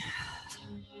tragedy.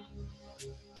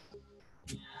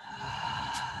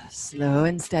 Slow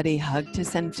and steady, hug to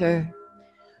center.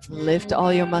 Lift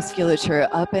all your musculature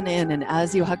up and in, and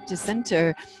as you hug to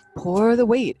center, pour the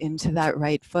weight into that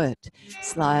right foot.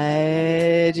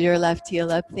 Slide your left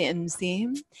heel up the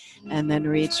inseam, and then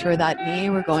reach for that knee.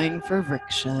 We're going for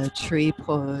vriksha, tree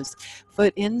pose.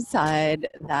 Foot inside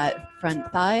that front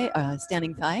thigh,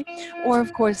 standing thigh, or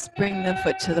of course bring the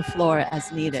foot to the floor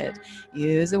as needed.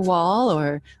 Use a wall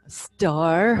or a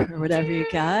star or whatever you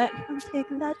got. I'm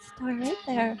taking that star right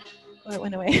there. Oh, it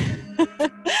went away.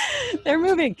 They're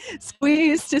moving.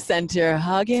 Squeeze to center,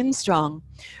 hug in strong.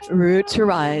 Root to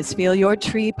rise. Feel your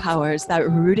tree powers, that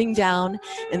rooting down.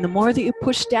 And the more that you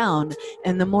push down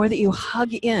and the more that you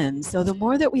hug in, so the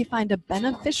more that we find a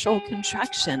beneficial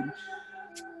contraction,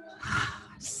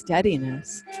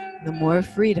 steadiness, the more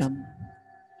freedom,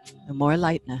 the more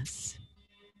lightness.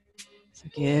 So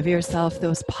give yourself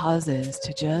those pauses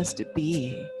to just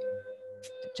be,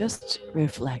 to just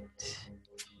reflect.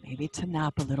 Maybe to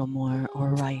nap a little more or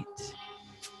write.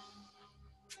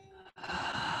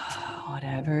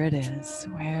 Whatever it is,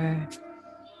 where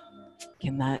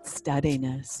can that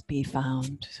steadiness be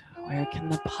found? Where can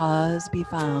the pause be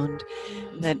found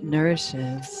that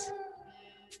nourishes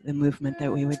the movement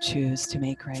that we would choose to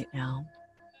make right now?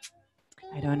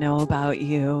 I don't know about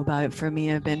you, but for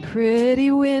me, I've been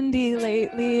pretty windy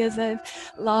lately as I've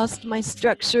lost my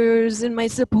structures and my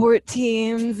support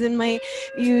teams and my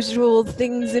usual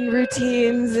things and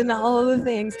routines and all the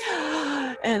things.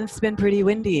 And it's been pretty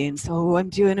windy, and so I'm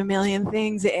doing a million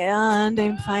things, and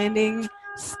I'm finding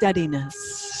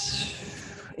steadiness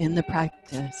in the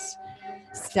practice,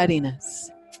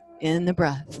 steadiness in the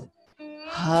breath.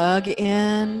 Hug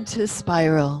in to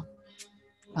spiral.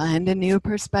 Find a new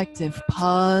perspective.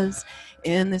 Pause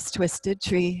in this twisted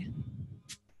tree.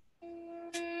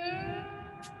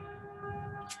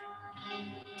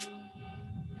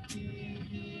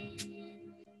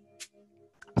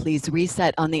 Please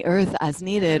reset on the earth as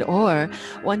needed, or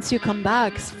once you come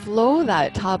back, flow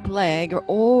that top leg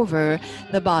over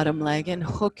the bottom leg and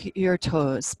hook your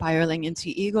toes, spiraling into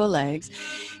eagle legs.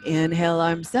 Inhale,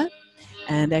 arms up.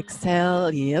 And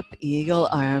exhale, yep, eagle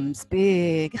arms,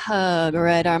 big hug,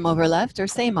 right arm over left or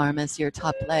same arm as your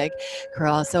top leg.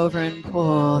 Cross over and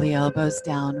pull the elbows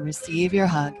down. Receive your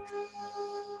hug.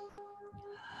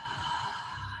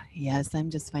 Yes, I'm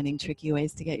just finding tricky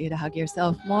ways to get you to hug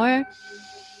yourself more.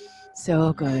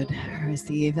 So good.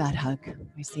 Receive that hug.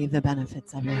 Receive the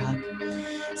benefits of your hug.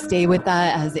 Stay with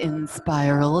that as in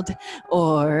spiraled,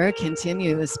 or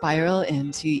continue the spiral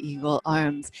into eagle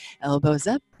arms. Elbows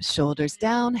up, shoulders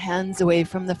down, hands away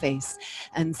from the face.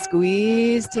 And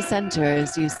squeeze to center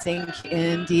as you sink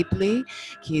in deeply.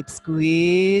 Keep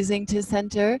squeezing to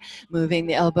center, moving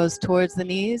the elbows towards the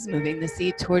knees, moving the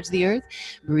seat towards the earth.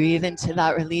 Breathe into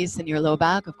that release in your low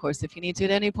back. Of course, if you need to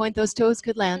at any point, those toes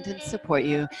could land and support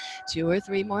you. 2 or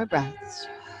 3 more breaths.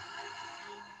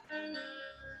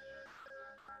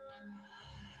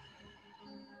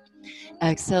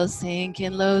 Exhale, sink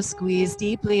in low, squeeze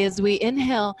deeply. As we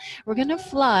inhale, we're going to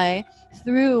fly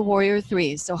through warrior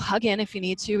 3. So hug in if you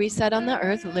need to, reset on the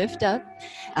earth, lift up.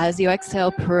 As you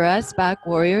exhale, press back,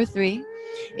 warrior 3.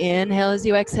 Inhale as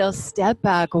you exhale, step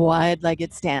back,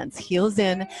 wide-legged stance. Heels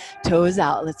in, toes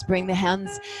out. Let's bring the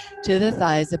hands to the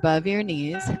thighs above your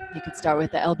knees. You could start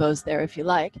with the elbows there if you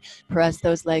like. Press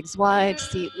those legs wide,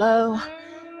 seat low.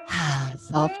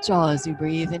 Soft jaw as you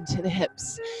breathe into the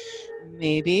hips.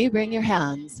 Maybe bring your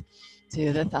hands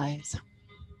to the thighs.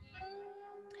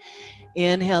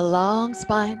 Inhale, long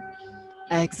spine.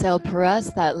 Exhale,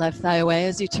 press that left thigh away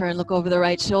as you turn. Look over the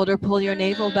right shoulder. Pull your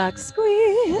navel back.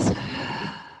 Squeeze.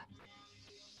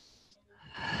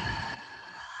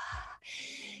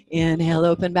 Inhale,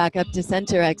 open back up to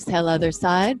center. Exhale, other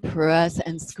side. Press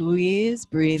and squeeze.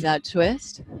 Breathe that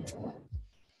twist.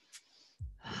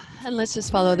 And let's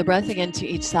just follow the breath again to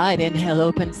each side. Inhale,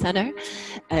 open center.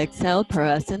 Exhale,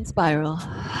 press and spiral.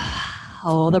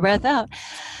 Hold the breath out.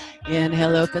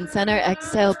 Inhale, open center.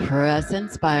 Exhale, press and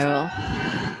spiral.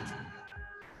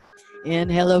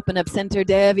 Inhale, open up center,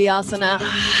 Devyasana.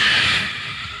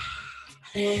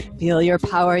 Feel your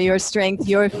power, your strength,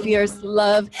 your fierce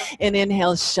love. And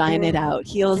inhale, shine it out.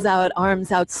 Heels out,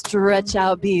 arms out, stretch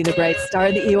out. Be the bright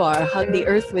star that you are. Hug the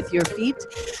earth with your feet.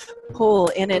 Pull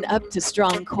in and up to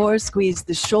strong core. Squeeze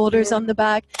the shoulders on the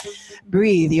back.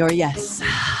 Breathe your yes,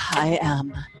 I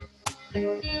am.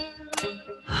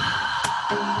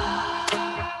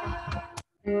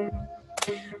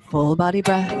 Full body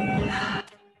breath.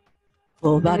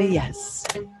 Full body yes.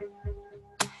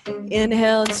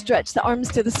 Inhale and stretch the arms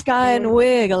to the sky and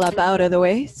wiggle up out of the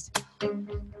waist.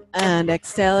 And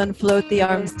exhale and float the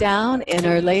arms down.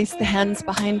 Interlace the hands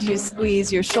behind you.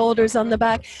 Squeeze your shoulders on the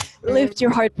back. Lift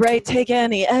your heart bright. Take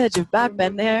any edge of back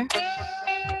bend there.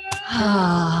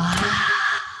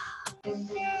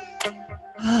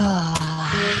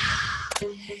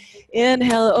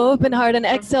 Inhale, open heart, and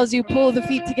exhale as you pull the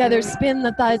feet together. Spin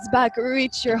the thighs back.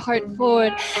 Reach your heart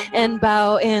forward and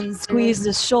bow in. Squeeze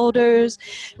the shoulders.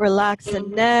 Relax the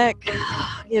neck.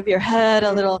 Give your head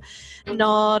a little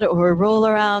nod or roll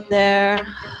around there.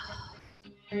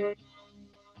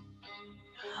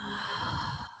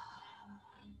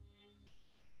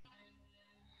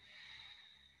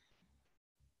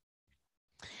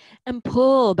 And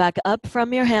pull back up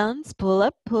from your hands. Pull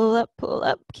up, pull up, pull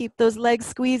up. Keep those legs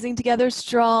squeezing together.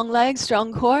 Strong legs,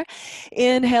 strong core.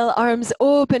 Inhale, arms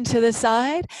open to the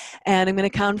side. And I'm going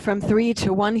to count from 3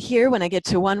 to 1 here. When I get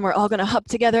to 1, we're all going to hop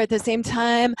together at the same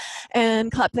time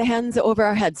and clap the hands over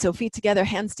our heads. So feet together,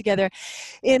 hands together.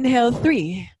 Inhale,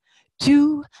 3,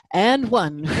 2, and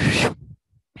 1.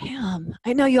 Bam.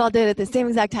 I know you all did it at the same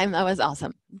exact time. That was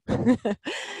awesome.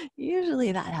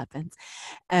 Usually that happens.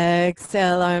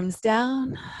 Exhale, arms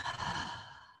down.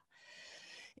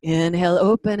 Inhale,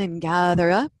 open and gather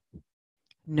up.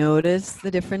 Notice the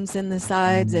difference in the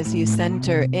sides as you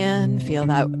center in. Feel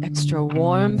that extra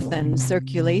warmth and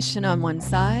circulation on one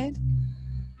side.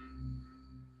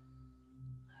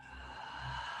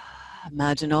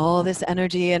 Imagine all this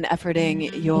energy and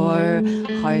efforting your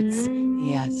heart's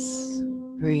yes.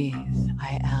 Breathe,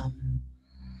 I am.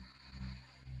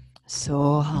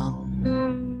 So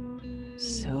hung,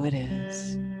 so it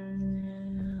is.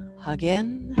 Hug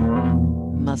in,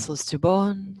 muscles to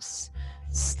bones.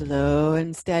 Slow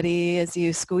and steady as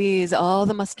you squeeze all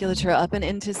the musculature up and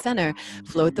into center.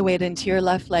 Float the weight into your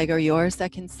left leg or your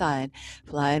second side.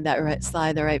 Slide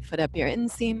the right foot up your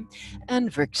inseam. And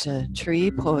Vriksha,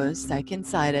 tree pose, second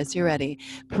side as you're ready.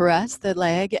 Press the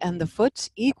leg and the foot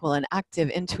equal and active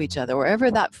into each other,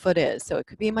 wherever that foot is. So it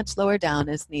could be much lower down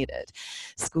as needed.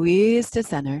 Squeeze to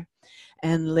center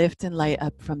and lift and light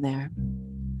up from there.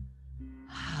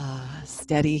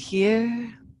 Steady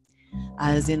here.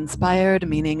 As inspired,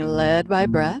 meaning led by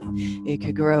breath, you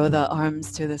could grow the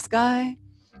arms to the sky.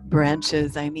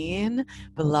 Branches,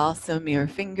 blossom your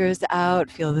fingers out.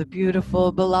 Feel the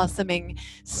beautiful blossoming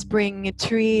spring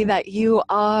tree that you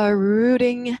are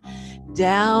rooting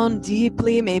down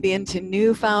deeply, maybe into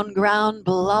newfound ground,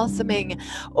 blossoming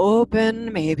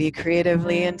open, maybe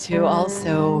creatively into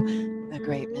also the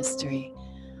great mystery.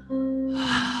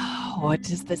 What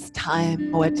does this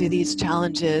time, what do these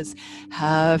challenges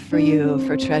have for you,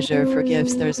 for treasure, for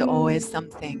gifts? There's always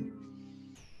something.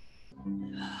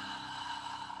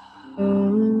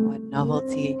 What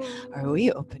novelty are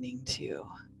we opening to?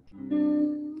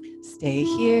 Stay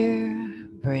here,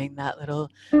 bring that little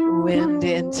wind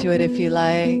into it if you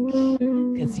like,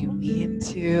 because you mean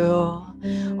to.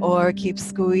 Or keep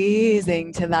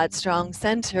squeezing to that strong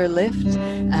center, lift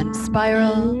and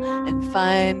spiral and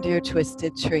find your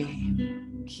twisted tree.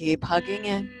 Keep hugging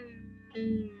in.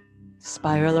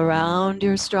 Spiral around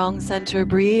your strong center.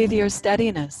 Breathe your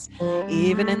steadiness.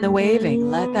 Even in the waving,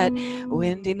 let that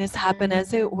windiness happen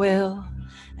as it will.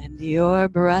 And you're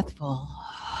breathful,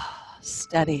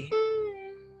 steady.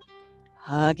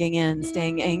 hugging in,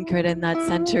 staying anchored in that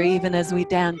center, even as we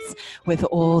dance with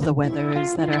all the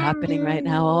weathers that are happening right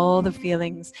now, all the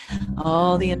feelings,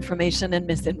 all the information and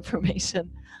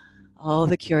misinformation, all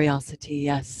the curiosity.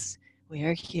 Yes, we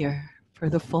are here for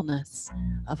the fullness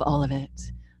of all of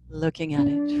it, looking at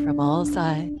it from all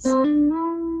sides.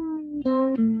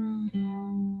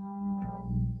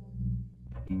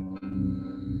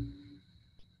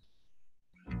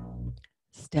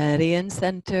 Steady and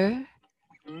center.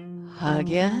 Hug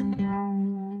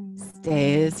in.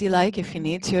 Stay as you like. If you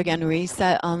need to, again,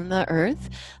 reset on the earth.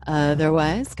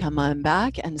 Otherwise, come on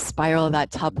back and spiral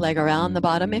that top leg around the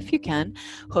bottom if you can.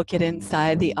 Hook it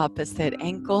inside the opposite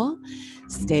ankle.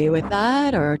 Stay with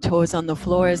that, or toes on the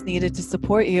floor as needed to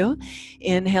support you.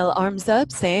 Inhale, arms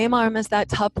up. Same arm as that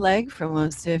top leg. For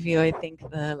most of you, I think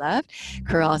the left.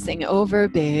 Crossing over,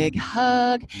 big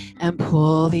hug, and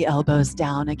pull the elbows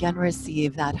down. Again,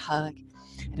 receive that hug.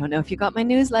 I don't know if you got my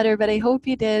newsletter, but I hope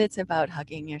you did. It's about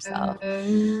hugging yourself.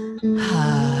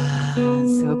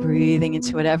 So breathing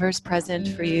into whatever's present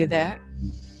for you there.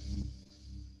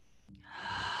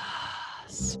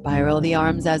 Spiral the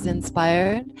arms as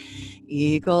inspired.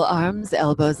 Eagle arms,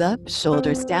 elbows up,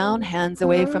 shoulders down, hands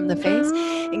away from the face,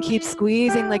 and keep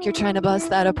squeezing like you're trying to bust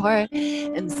that apart,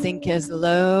 and sink as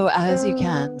low as you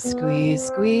can. Squeeze,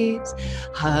 squeeze,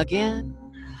 hug in,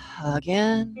 hug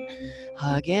in,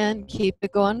 hug in. Keep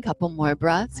it going, couple more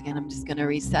breaths. Again, I'm just gonna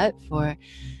reset for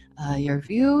your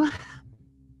view.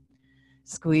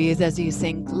 Squeeze as you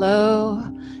sink low.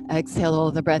 Exhale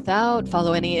all the breath out.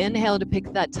 Follow any inhale to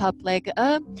pick that top leg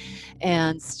up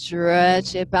and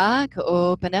stretch it back.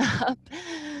 Open up.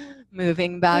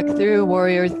 Moving back through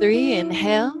warrior three.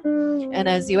 Inhale. And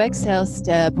as you exhale,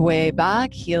 step way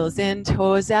back. Heels in,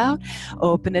 toes out.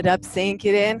 Open it up, sink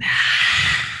it in.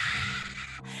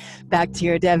 Back to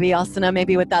your Devi Asana,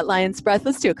 maybe with that lion's breath.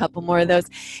 Let's do a couple more of those.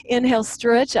 Inhale,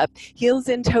 stretch up, heels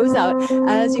in, toes out.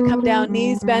 As you come down,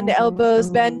 knees bend, elbows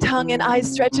bend, tongue and eyes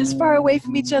stretch as far away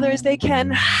from each other as they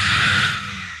can.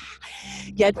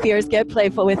 Get fierce, get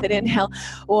playful with it. Inhale,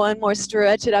 one more,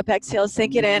 stretch it up. Exhale,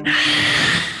 sink it in.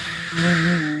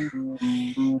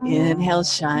 Inhale,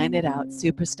 shine it out.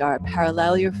 Superstar,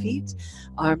 parallel your feet,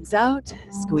 arms out,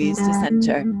 squeeze to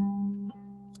center.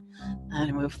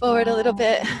 And move forward a little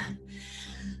bit.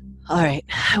 All right,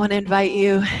 I want to invite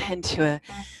you into a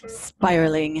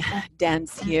spiraling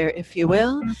dance here, if you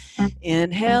will.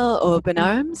 Inhale, open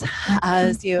arms.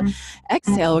 As you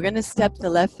exhale, we're going to step the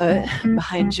left foot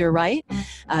behind your right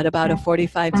at about a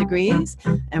 45 degrees,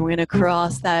 and we're going to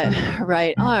cross that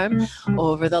right arm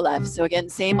over the left. So again,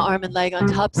 same arm and leg on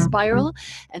top, spiral,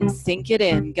 and sink it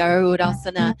in.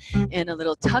 Garudasana in a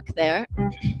little tuck there.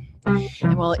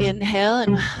 And we'll inhale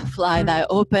and fly that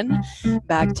open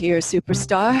back to your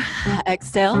superstar.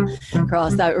 Exhale,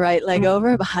 cross that right leg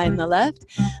over behind the left.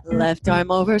 Left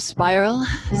arm over, spiral,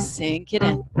 sink it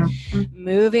in.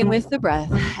 Moving with the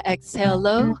breath. Exhale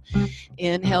low.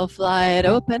 Inhale, fly it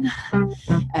open.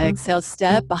 Exhale,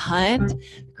 step behind.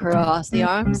 Cross the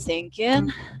arms, sink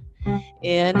in.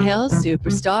 Inhale,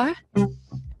 superstar.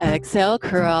 Exhale,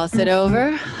 cross it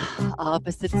over,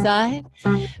 opposite side.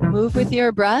 Move with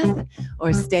your breath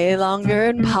or stay longer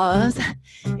and pause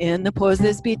in the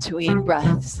pauses between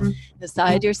breaths. The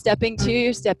side you're stepping to,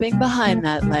 you're stepping behind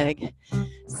that leg.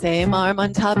 Same arm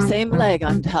on top, same leg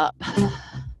on top.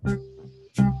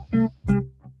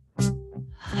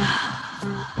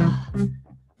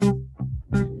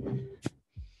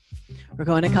 We're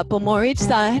going a couple more each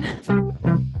side.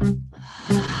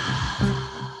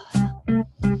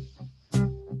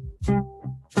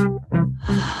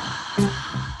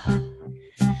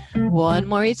 One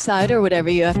more each side, or whatever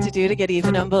you have to do to get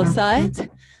even on both sides.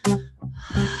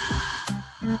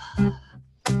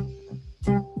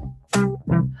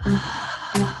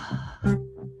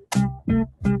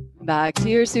 Back to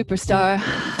your superstar.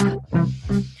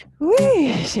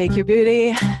 Whee! Shake your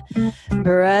booty.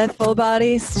 Breath, full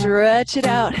body, stretch it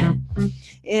out.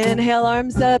 Inhale,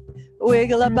 arms up,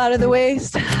 wiggle up out of the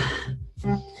waist.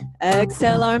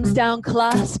 Exhale, arms down,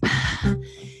 clasp.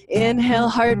 Inhale,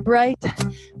 heart bright.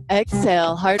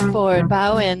 Exhale, heart forward,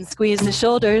 bow in, squeeze the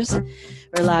shoulders,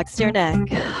 relax your neck.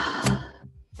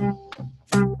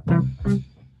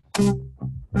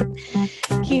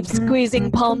 Keep squeezing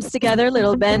palms together,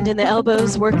 little bend in the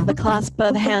elbows, work the clasp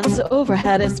of the hands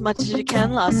overhead as much as you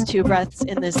can. Last 2 breaths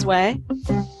in this way.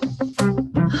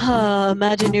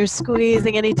 Imagine you're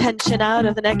squeezing any tension out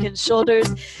of the neck and shoulders,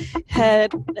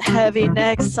 head, heavy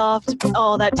neck, soft,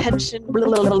 all that tension,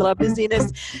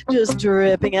 busyness, just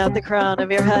dripping out the crown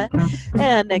of your head.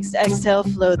 And next exhale,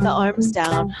 float the arms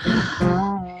down.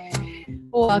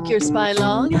 Walk your spine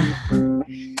long.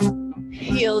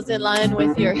 heels in line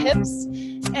with your hips,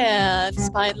 and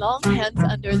spine long, hands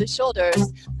under the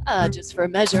shoulders, just for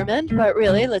measurement, but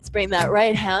really let's bring that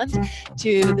right hand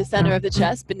to the center of the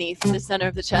chest, beneath the center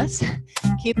of the chest.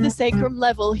 Keep the sacrum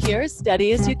level here,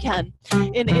 steady as you can.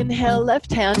 Inhale,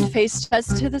 left hand, face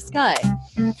chest to the sky.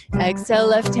 Exhale,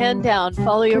 left hand down,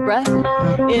 follow your breath.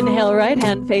 Inhale, right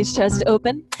hand, face chest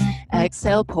open.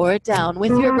 Exhale, pour it down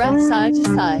with your breath side to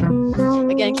side.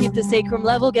 Again, keep the sacrum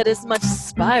level, get as much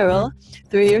spiral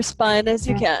through your spine as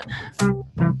you can.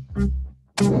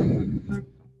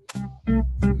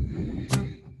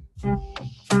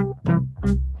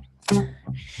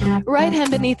 Right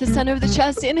hand beneath the center of the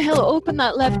chest. Inhale, open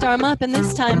that left arm up, and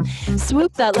this time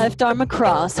swoop that left arm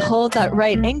across. Hold that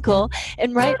right ankle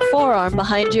and right forearm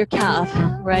behind your calf.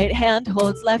 Right hand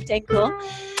holds left ankle.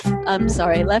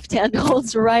 Left hand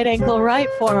holds right ankle, right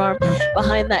forearm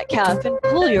behind that calf, and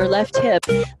pull your left hip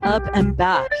up and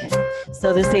back.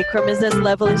 So the sacrum is as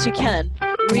level as you can.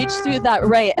 Reach through that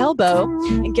right elbow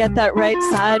and get that right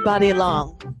side body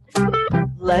long.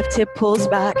 Left hip pulls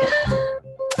back.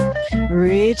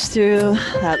 Reach through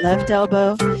that left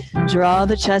elbow. Draw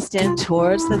the chest in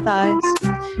towards the thighs.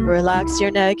 Relax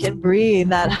your neck and breathe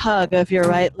that hug of your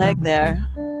right leg there.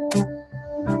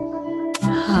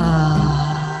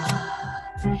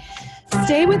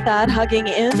 Stay with that, hugging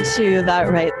into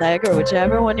that right leg or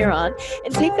whichever one you're on,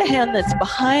 and take the hand that's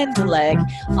behind the leg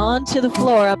onto the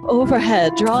floor, up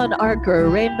overhead. Draw an arc or a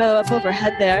rainbow up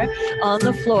overhead there on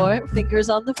the floor, fingers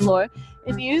on the floor,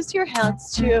 and use your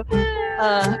hands to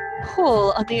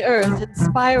pull on the earth and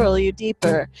spiral you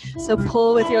deeper. So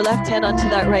pull with your left hand onto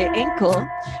that right ankle,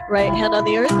 right hand on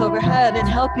the earth overhead, and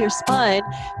help your spine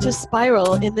to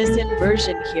spiral in this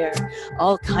inversion here.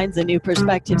 All kinds of new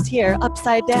perspectives here,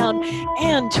 upside down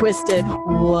and twisted.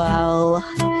 Wow.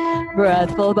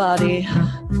 Breathful body.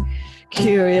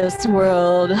 Curious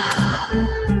world.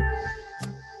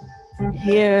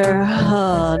 Here,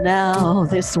 now,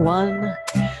 this one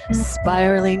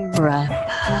spiraling breath.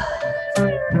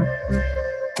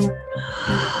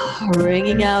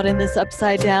 Ringing out in this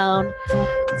upside down.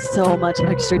 So much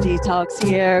extra detox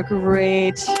here.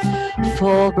 Great.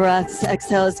 Full breaths.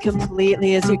 Exhale as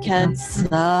completely as you can.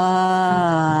 Sigh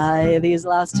these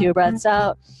last two breaths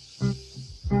out.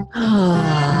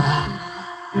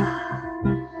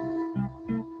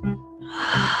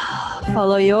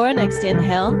 Follow your next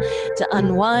inhale to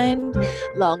unwind,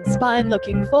 long spine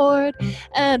looking forward,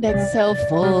 and exhale,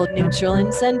 fold neutral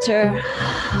and center.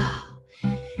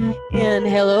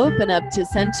 Inhale, open up to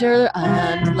center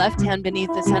and left hand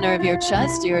beneath the center of your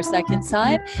chest, your second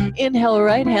side. Inhale,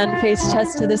 right hand face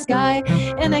chest to the sky,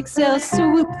 and exhale,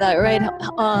 swoop that right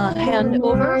hand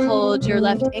over, hold your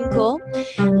left ankle,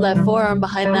 left forearm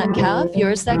behind that calf,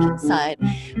 your second side.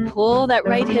 Pull that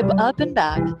right hip up and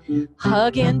back,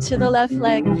 hug into the left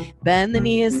leg, bend the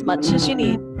knee as much as you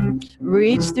need.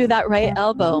 Reach through that right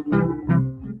elbow.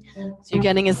 So you're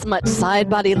getting as much side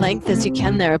body length as you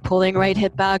can there, pulling right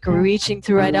hip back, reaching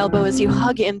through right elbow as you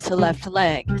hug into left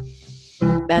leg.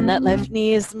 Bend that left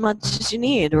knee as much as you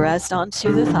need, rest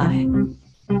onto the thigh.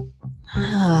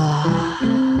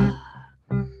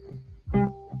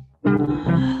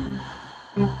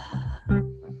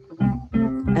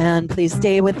 And please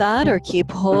stay with that or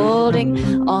keep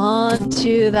holding on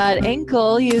to that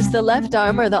ankle. Use the left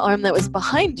arm or the arm that was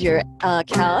behind your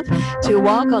calf to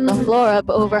walk on the floor up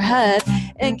overhead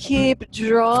and keep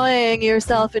drawing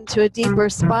yourself into a deeper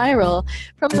spiral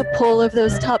from the pull of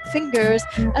those top fingers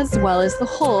as well as the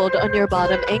hold on your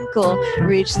bottom ankle.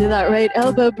 Reach through that right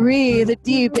elbow. Breathe a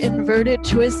deep inverted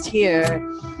twist here.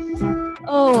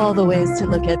 Oh, all the ways to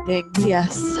look at things,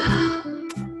 yes.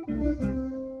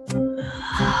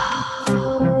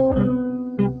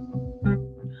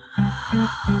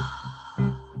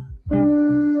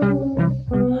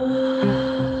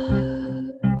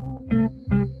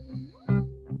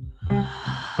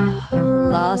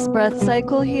 Last breath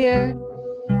cycle here.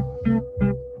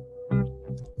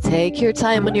 Take your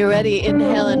time when you're ready.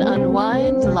 Inhale and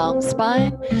unwind, long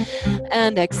spine.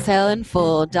 And exhale and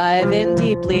fold. Dive in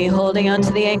deeply, holding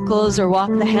onto the ankles or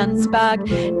walk the hands back.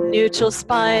 Neutral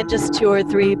spine, just 2 or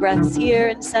 3 breaths here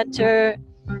in center.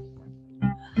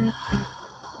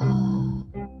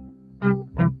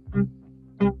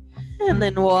 And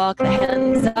then walk the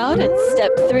hands out and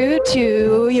step through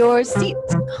to your seat.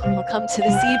 We'll come to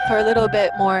the seat for a little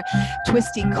bit more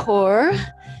twisty core.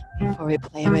 before we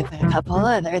play with a couple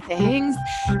other things.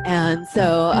 And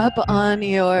so up on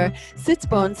your sits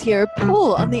bones here,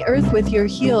 pull on the earth with your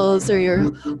heels or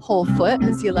your whole foot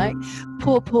as you like.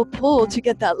 Pull, pull, pull to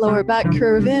get that lower back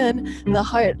curve in, the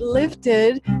heart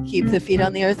lifted. Keep the feet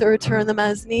on the earth or turn them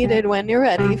as needed. When you're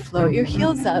ready, float your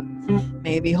heels up.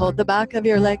 Maybe hold the back of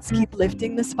your legs, keep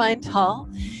lifting the spine tall.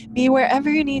 Be wherever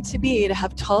you need to be to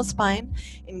have tall spine,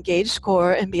 engaged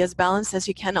core, and be as balanced as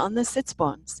you can on the sits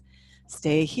bones.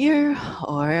 Stay here,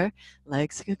 or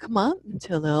legs can come up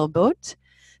into a little boat.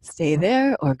 Stay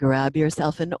there, or grab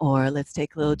yourself an oar. Let's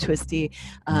take a little twisty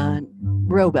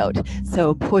rowboat.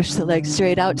 So push the legs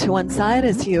straight out to one side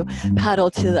as you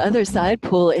paddle to the other side.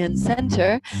 Pull in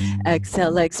center. Exhale,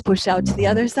 legs push out to the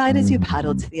other side as you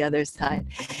paddle to the other side.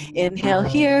 Inhale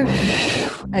here.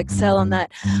 Exhale on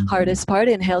that hardest part.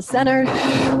 Inhale center.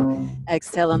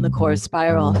 Exhale on the core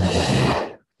spiral.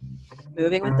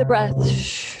 Moving with the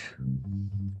breath.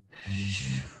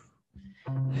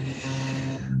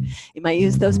 You might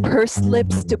use those pursed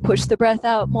lips to push the breath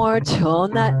out more,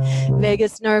 tone that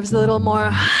vagus nerves a little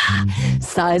more.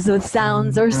 Sighs with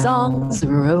sounds or songs.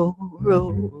 Row,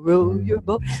 row, row your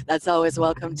boat. That's always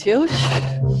welcome too.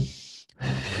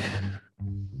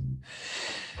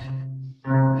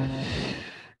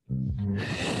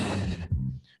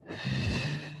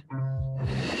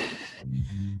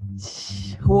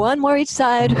 One more each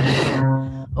side.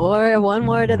 Or one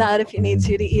more to that if you need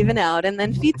to even out. And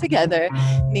then feet together,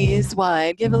 knees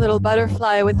wide. Give a little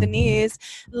butterfly with the knees.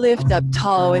 Lift up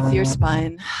tall with your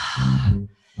spine.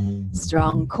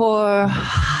 Strong core.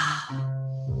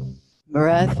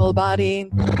 Breathful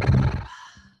body.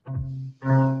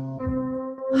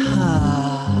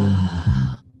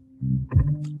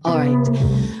 All right,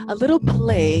 a little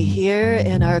play here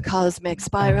in our cosmic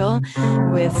spiral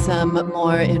with some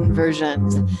more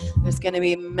inversions. There's going to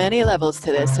be many levels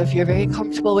to this. So if you're very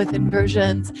comfortable with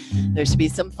inversions, there should be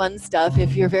some fun stuff.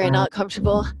 If you're very not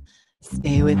comfortable,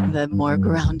 stay with the more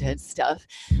grounded stuff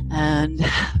and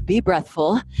be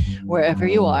breathful wherever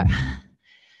you are.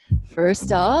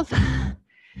 First off,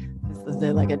 this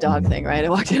is like a dog thing, right? I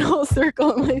walked in a whole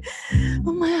circle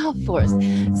on my half force.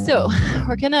 So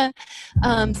we're gonna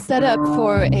set up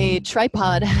for a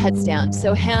tripod headstand.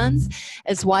 So hands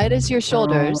as wide as your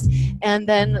shoulders, and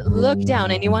then look down,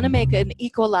 and you wanna make an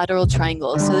equilateral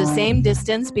triangle. So the same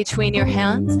distance between your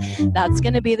hands, that's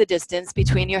gonna be the distance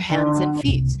between your hands and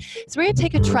feet. So we're gonna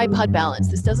take a tripod balance.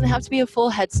 This doesn't have to be a full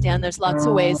headstand. There's lots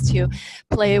of ways to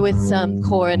play with some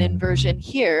core and inversion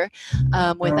here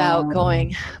without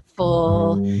going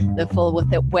the full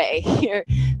with it way here.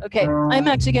 Okay, I'm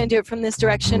actually going to do it from this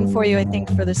direction for you, I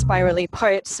think, for the spirally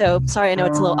part. So sorry, I know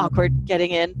it's a little awkward getting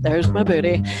in. There's my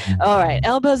booty. All right,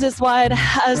 elbows as wide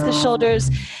as the shoulders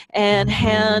and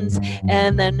hands,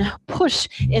 and then push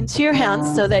into your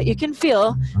hands so that you can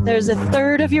feel there's a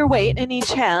third of your weight in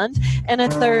each hand and a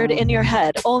third in your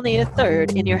head. Only a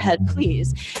third in your head,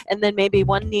 please. And then maybe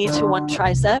one knee to one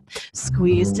tricep,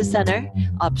 squeeze to center,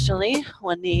 optionally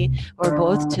one knee or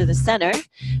both to the center.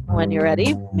 When you're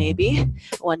ready, maybe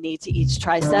one knee to each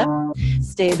tricep.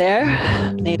 Stay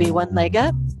there, maybe one leg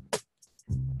up.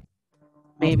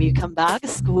 Maybe you come back,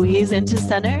 squeeze into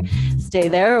center. Stay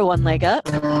there, or one leg up.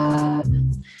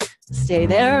 Stay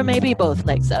there, or maybe both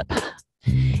legs up.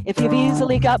 If you've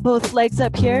easily got both legs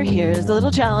up here, here's a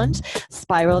little challenge.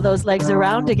 Spiral those legs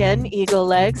around again, eagle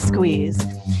legs, squeeze.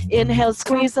 Inhale,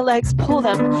 squeeze the legs, pull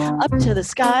them up to the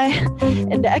sky,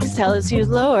 and exhale as you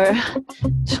lower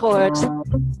towards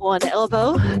one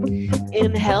elbow.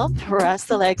 Inhale, press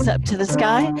the legs up to the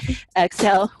sky.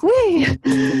 Exhale, whee,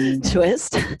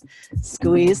 twist,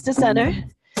 squeeze to center,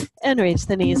 and reach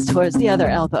the knees towards the other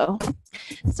elbow.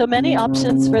 So many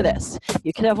options for this.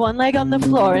 You can have one leg on the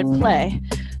floor and play.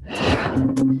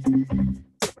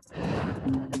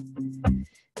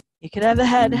 You can have the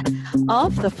head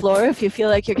off the floor if you feel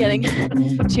like you're getting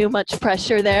too much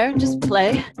pressure there. Just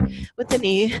play with the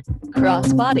knee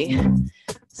cross body.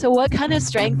 So what kind of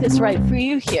strength is right for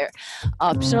you here?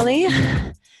 Optionally,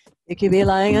 you could be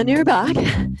lying on your back,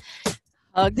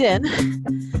 hugged in,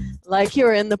 like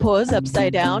you're in the pose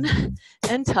upside down,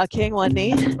 and tucking one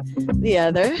knee, the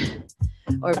other,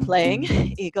 or playing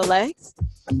eagle legs.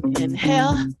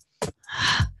 Inhale,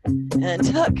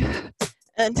 and tuck,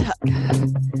 and tuck.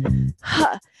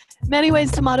 Many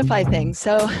ways to modify things.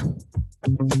 So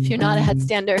if you're not a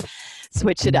headstander,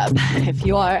 switch it up. If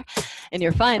you are, and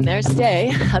you're fine there,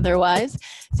 stay. Otherwise,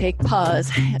 take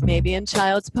pause, maybe in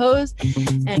child's pose,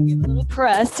 and give a little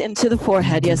press into the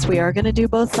forehead. Yes, we are going to do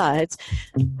both sides.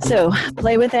 So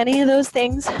play with any of those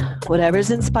things, whatever's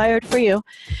inspired for you.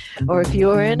 Or if you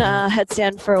were in a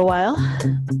headstand for a while,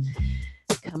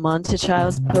 Come on to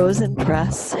child's pose and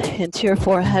press into your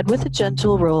forehead with a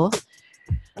gentle roll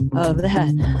of the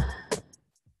head.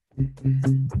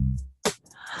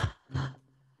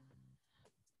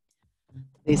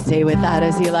 Please stay with that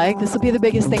as you like. This will be the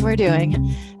biggest thing we're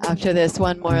doing. After this,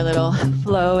 one more little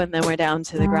flow, and then we're down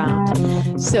to the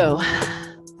ground. So,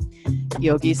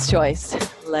 yogi's choice.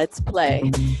 Let's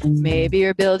play. Maybe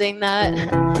you're building that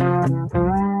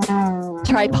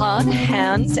tripod,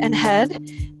 hands and head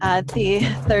at the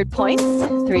third points,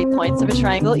 3 points of a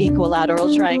triangle,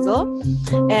 equilateral triangle.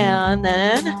 And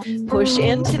then push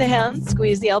into the hands,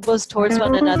 squeeze the elbows towards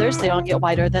one another so they don't get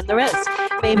wider than the wrist.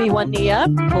 Maybe one knee up,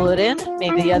 pull it in.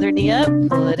 Maybe the other knee up,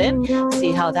 pull it in.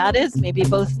 See how that is. Maybe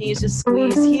both knees just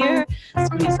squeeze here.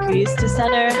 Squeeze, squeeze to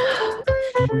center.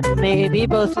 Maybe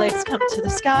both legs come to the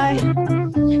sky.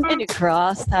 And you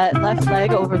cross that left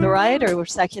leg over the right or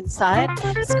second side.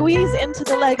 Squeeze into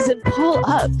the legs and pull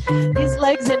up. These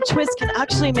legs and twists can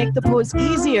actually make the pose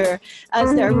easier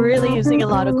as they're really using a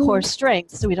lot of core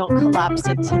strength so we don't collapse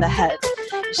into the head.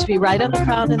 You should be right on the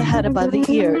crown of the head above the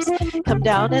ears. Come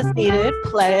down as needed,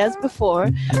 play as before,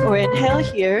 or inhale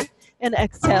here and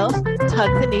exhale.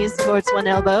 Tuck the knees towards one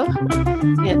elbow.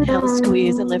 Inhale,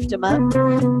 squeeze and lift them up.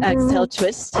 Exhale,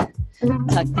 twist.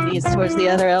 Tuck the knees towards the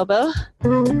other elbow.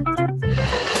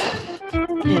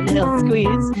 Inhale,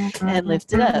 squeeze, and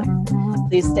lift it up.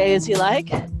 Please stay as you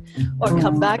like, or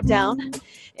come back down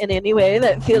in any way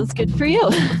that feels good for you.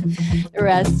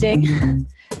 Resting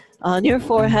on your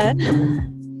forehead.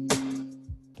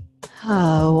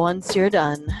 Once you're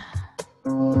done.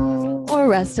 Or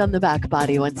rest on the back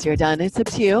body once you're done. It's up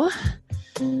to you.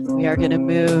 We are going to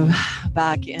move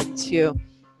back into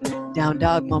down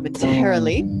dog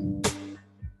momentarily.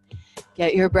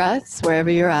 Get your breaths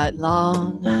wherever you're at.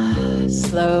 Long,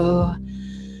 slow,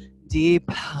 deep,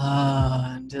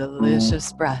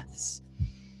 delicious breaths.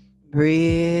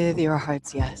 Breathe your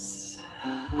heart's yes.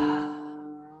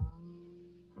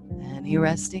 Any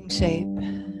resting shape.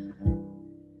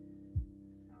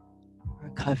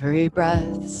 Recovery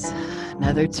breaths.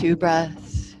 Another 2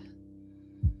 breaths.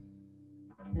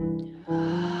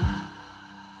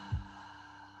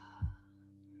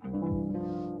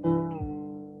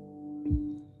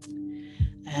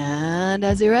 And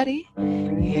as you're ready,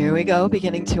 here we go,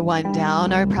 beginning to wind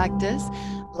down our practice.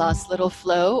 Last little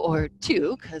flow, or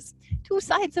 2, because 2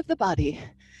 sides of the body.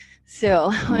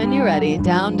 So when you're ready,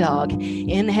 down dog.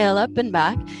 Inhale up and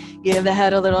back. Give the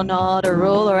head a little nod or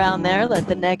roll around there. Let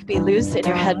the neck be loose and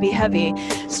your head be heavy.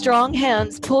 Strong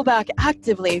hands pull back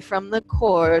actively from the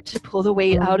core to pull the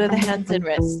weight out of the hands and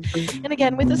wrists. And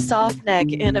again, with a soft neck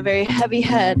and a very heavy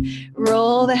head,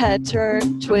 roll the head,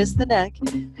 turn, twist the neck.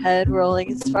 Head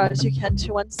rolling as far as you can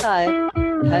to one side.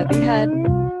 Heavy head,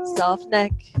 soft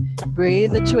neck.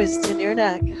 Breathe the twist in your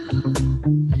neck.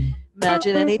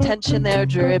 Imagine any tension there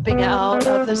dripping out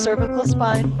of the cervical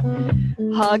spine.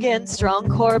 Hug in, strong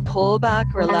core, pull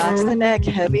back, relax the neck,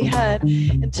 heavy head,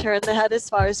 and turn the head as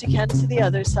far as you can to the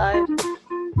other side.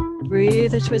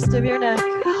 Breathe the twist of your neck.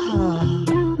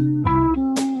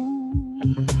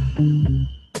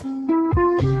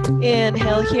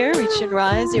 Inhale here, reach and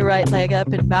rise your right leg up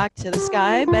and back to the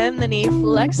sky. Bend the knee,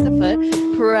 flex the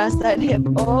foot, press that hip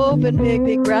open, big,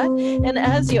 big breath. And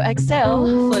as you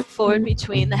exhale, foot forward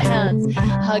between the hands.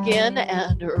 Hug in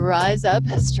and rise up,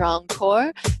 strong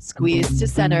core, squeeze to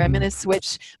center. I'm going to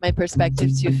switch my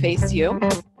perspective to face you.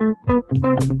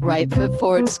 Right foot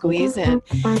forward, squeeze in.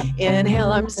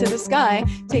 Inhale, arms to the sky.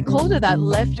 Take hold of that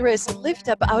left wrist, lift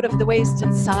up out of the waist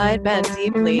and side bend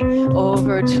deeply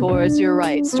over towards your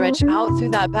right. Stretch out through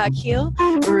that back heel,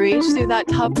 reach through that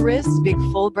top wrist, big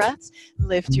full breaths.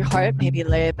 Lift your heart, maybe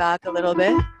lay it back a little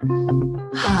bit.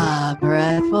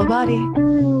 Breath, full body.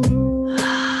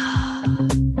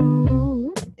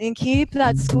 And keep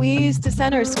that squeeze to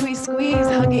center, squeeze, squeeze,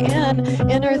 hug in,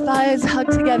 inner thighs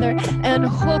hug together, and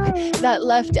hook that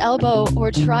left elbow or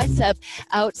tricep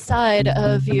outside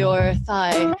of your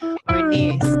thigh or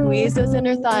knee. Squeeze those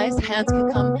inner thighs, hands can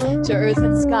come to earth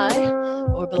and sky,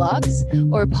 or blocks,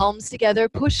 or palms together,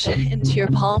 push into your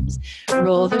palms,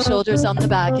 roll the shoulders on the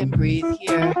back and breathe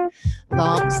here.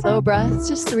 Long, slow breaths,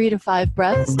 just 3 to 5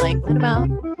 breaths, lengthen them out.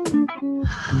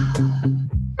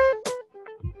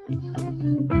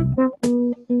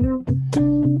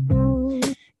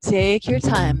 Take your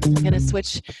time. I'm going to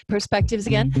switch perspectives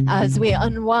again as we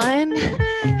unwind.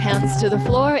 Hands to the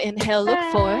floor. Inhale, look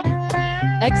forward.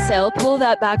 Exhale, pull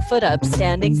that back foot up,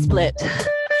 standing split.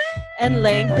 And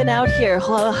lengthen out here.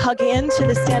 Hug into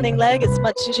the standing leg as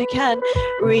much as you can.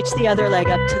 Reach the other leg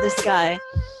up to the sky.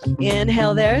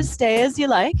 Inhale there, stay as you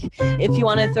like. If you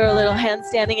want to throw a little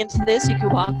handstanding into this, you can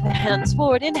walk the hands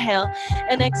forward. Inhale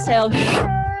and exhale.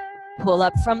 Pull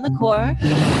up from the core.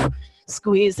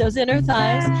 Squeeze those inner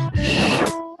thighs.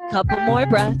 Couple more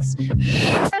breaths.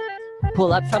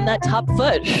 Pull up from that top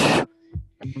foot.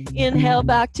 Inhale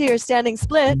back to your standing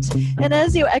split. And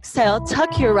as you exhale,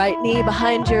 tuck your right knee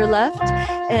behind your left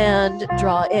and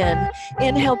draw in.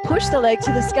 Inhale, push the leg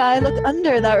to the sky. Look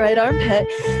under that right armpit.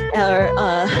 Or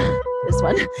this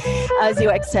one. As you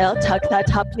exhale, tuck that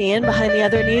top knee in behind the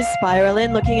other knee. Spiral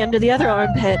in, looking under the other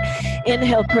armpit.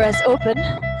 Inhale, press open.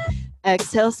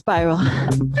 Exhale, spiral.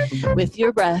 With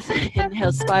your breath,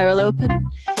 inhale, spiral open.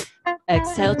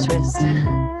 Exhale, twist.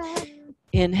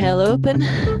 Inhale,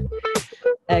 open.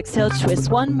 Exhale,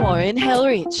 twist. One more. Inhale,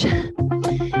 reach.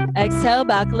 Exhale,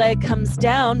 back leg comes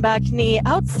down, back knee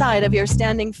outside of your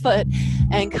standing foot,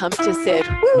 and come to sit.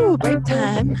 Woo, break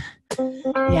time.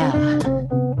 Yeah.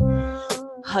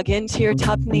 Hug into your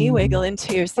top knee, wiggle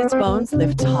into your sits bones,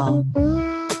 lift tall.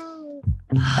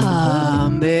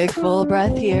 Big full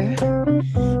breath here.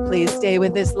 Please stay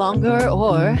with this longer,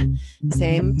 or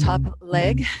same top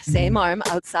leg, same arm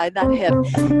outside that hip.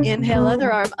 Inhale,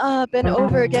 other arm up and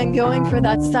over again, going for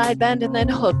that side bend, and then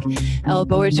hook.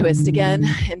 Elbow or twist again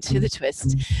into the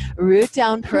twist. Root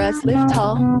down, press, lift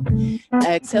tall.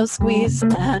 Exhale, squeeze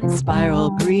and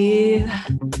spiral. Breathe.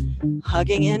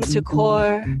 Hugging into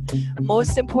core.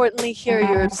 Most importantly here,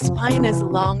 your spine is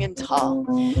long and tall.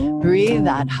 Breathe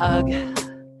that hug.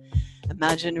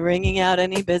 Imagine wringing out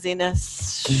any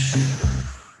busyness.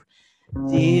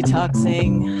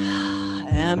 Detoxing.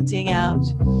 Emptying out.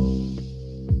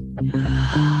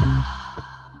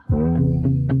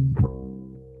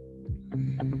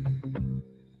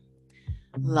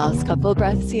 Last couple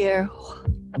breaths here.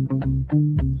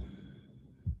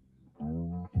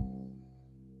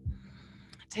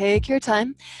 Take your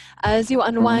time. As you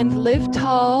unwind, lift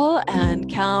tall and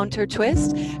counter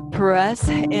twist. Press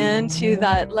into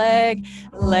that leg.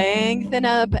 Lengthen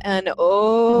up and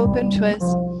open twist.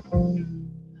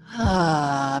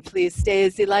 Please stay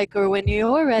as you like, or when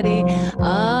you're ready,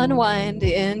 unwind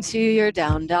into your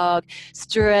down dog.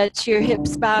 Stretch your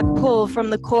hips back, pull from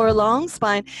the core, long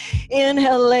spine.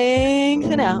 Inhale,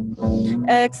 lengthen out.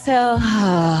 Exhale,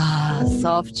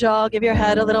 soft jaw. Give your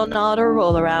head a little nod or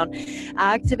roll around.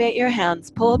 Activate your hands.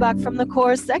 Pull back from the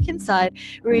core, second side.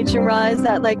 Reach and rise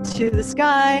that leg to the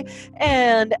sky.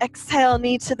 And exhale,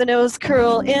 knee to the nose,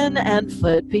 curl in and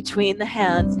foot between the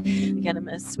hands. Again, I'm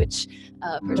going to switch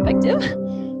perspective.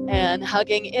 And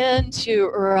hugging in to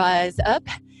rise up.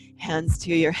 Hands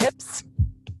to your hips.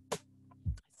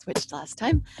 Switched last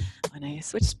time when I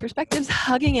switched perspectives.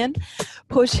 Hugging in,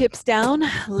 push hips down,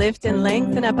 lift and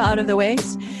lengthen up out of the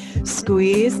waist,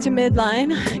 squeeze to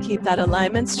midline, keep that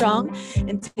alignment strong,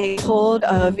 and take hold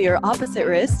of your opposite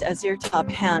wrist as your top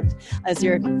hand, as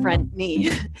your front knee.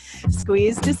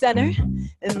 Squeeze to center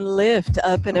and lift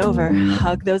up and over.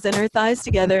 Hug those inner thighs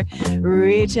together,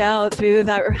 reach out through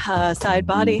that side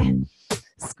body.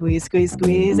 Squeeze, squeeze,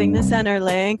 squeezing the center,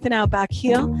 lengthen out back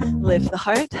heel, lift the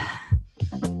heart.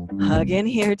 Hug in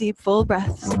here, deep full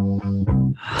breaths.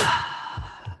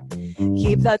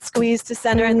 Keep that squeeze to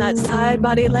center and that side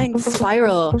body length.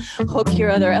 Spiral. Hook your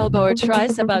other elbow or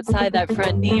tricep outside that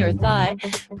front knee or thigh.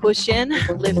 Push in,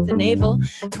 lift the navel.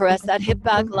 Press that hip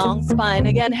back, long spine.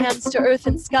 Again, hands to earth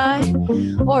and sky.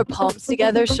 Or palms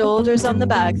together, shoulders on the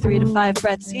back. 3 to 5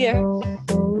 breaths here.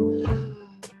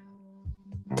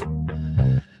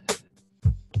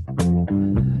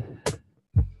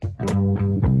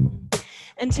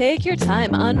 And take your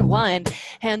time, unwind.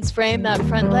 Hands frame that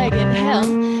front leg, inhale.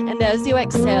 And as you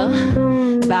exhale,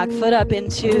 back foot up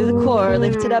into the core.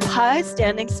 Lift it up high,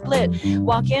 standing split.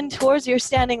 Walk in towards your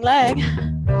standing leg.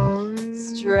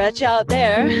 Stretch out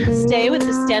there. Stay with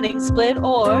the standing split,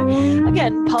 or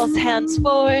again, pulse hands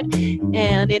forward.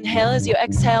 And inhale as you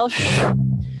exhale.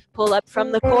 Pull up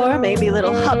from the core, maybe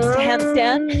little hops to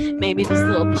handstand. Maybe just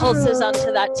little pulses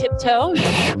onto that tiptoe.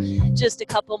 Just a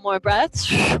couple more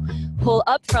breaths. Pull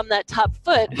up from that top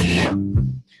foot.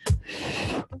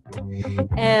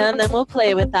 And then we'll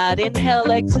play with that. Inhale,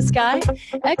 leg to sky.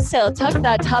 Exhale, tuck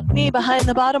that top knee behind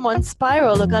the bottom one.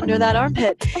 Spiral, look under that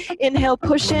armpit. Inhale,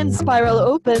 push in, spiral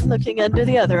open, looking under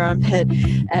the other armpit.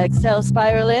 Exhale,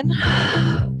 spiral in.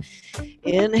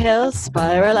 Inhale,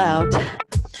 spiral out.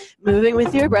 Moving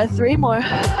with your breath, 3 more.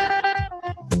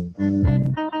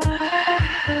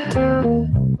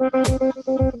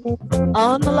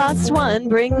 On the last one,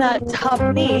 bring that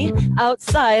top knee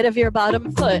outside of your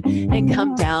bottom foot and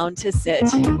come down to sit.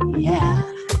 Yeah.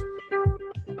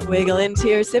 Wiggle into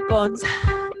your sit bones.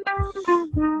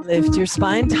 Lift your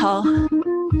spine tall.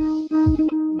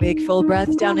 Big full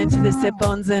breath down into the sit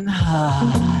bones and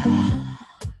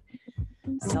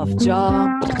soft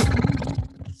jaw,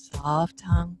 soft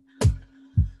tongue.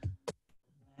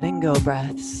 and go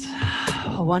breaths.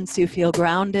 Once you feel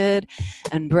grounded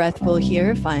and breathful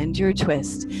here, find your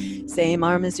twist. Same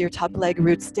arm as your top leg,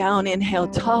 roots down, inhale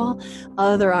tall,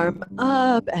 other arm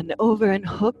up and over and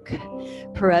hook.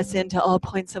 Press into all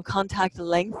points of contact,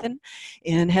 lengthen.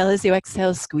 Inhale as you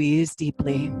exhale, squeeze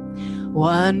deeply.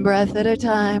 One breath at a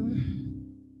time.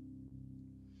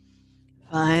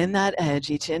 Find that edge,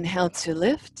 each inhale to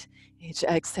lift, each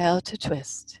exhale to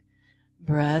twist.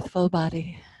 Breathful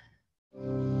body.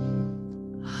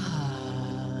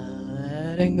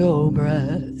 Letting go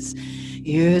breaths.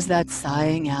 Use that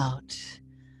sighing out.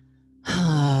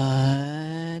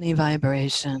 Any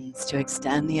vibrations to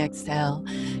extend the exhale,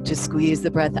 to squeeze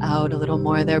the breath out a little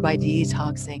more, thereby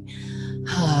detoxing.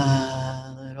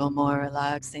 A little more,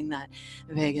 relaxing that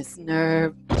vagus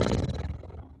nerve.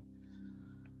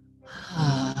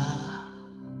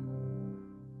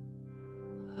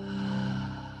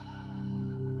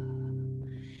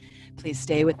 Please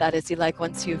stay with that as you like.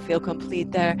 Once you feel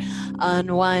complete there,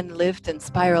 unwind, lift, and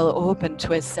spiral, open,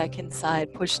 twist, second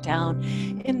side, push down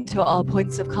into all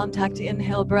points of contact.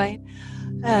 Inhale, bright.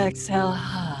 Exhale,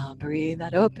 breathe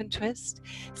that open twist.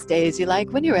 Stay as you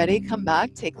like. When you're ready, come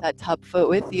back, take that top foot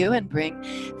with you and bring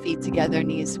feet together,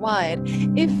 knees wide.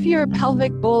 If your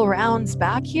pelvic bowl rounds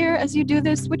back here as you do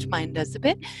this, which mine does a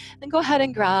bit, then go ahead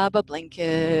and grab a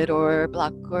blanket or a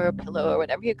block or a pillow or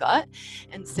whatever you got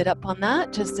and sit up on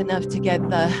that, just enough to get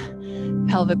the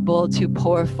pelvic bowl to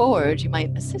pour forward. You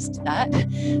might assist that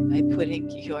by putting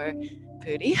your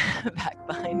booty back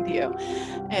behind you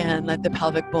and let the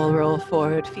pelvic bowl roll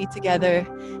forward. Feet together,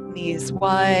 knees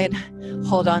wide.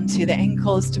 Hold on to the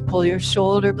ankles to pull your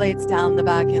shoulder blades down the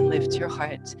back and lift your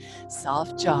heart.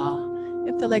 Soft jaw.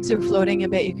 If the legs are floating a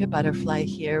bit, you could butterfly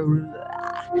here.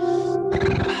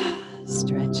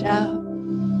 Stretch out.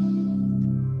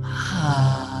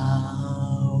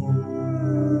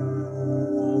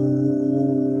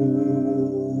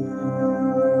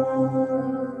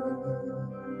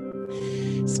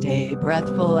 Stay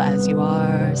breathful as you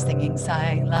are, singing,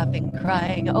 sighing, laughing,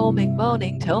 crying, oming,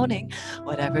 moaning, toning,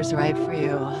 whatever's right for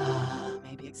you.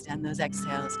 Maybe extend those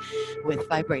exhales with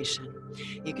vibration.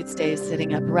 You could stay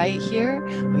sitting up right here,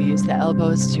 or use the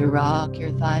elbows to rock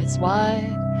your thighs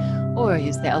wide, or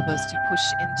use the elbows to push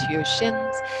into your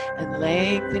shins and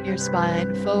lengthen your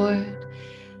spine forward.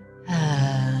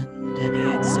 And any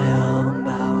exhale,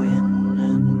 bow in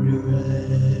and rest.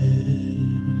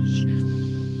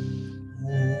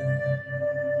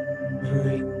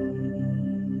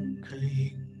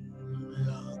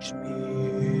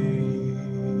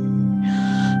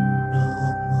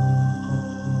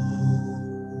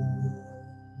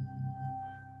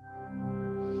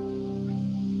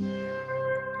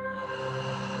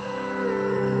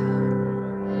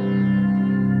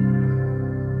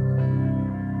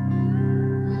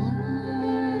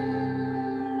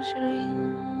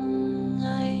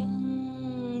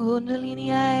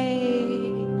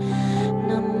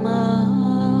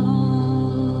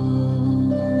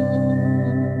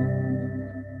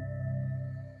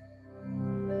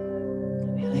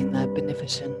 Feeling that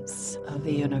beneficence of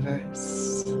the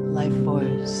universe, life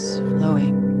force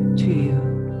flowing to you,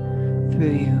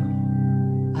 through you,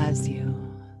 as you,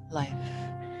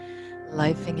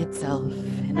 lifing itself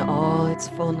in all its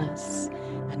fullness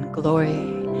and glory,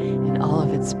 in all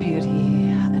of its beauty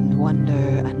and wonder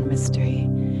and mystery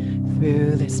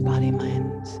through this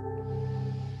body-mind.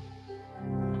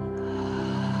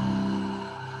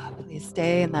 Please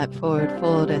stay in that forward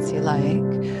fold as you like,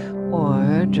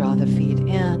 or draw the feet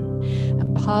in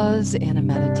and pause in a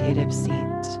meditative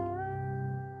seat.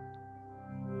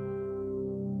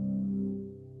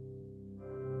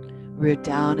 Root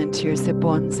down into your sit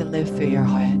bones and lift through your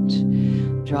heart.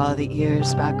 Draw the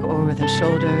ears back over the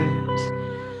shoulders.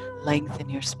 Lengthen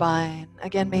your spine.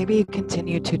 Again, maybe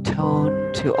continue to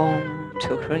tone, to om,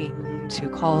 to ring, to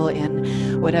call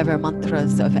in whatever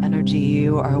mantras of energy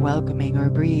you are welcoming, or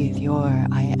breathe your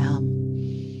I am.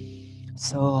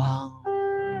 So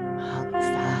hum,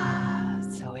 sa,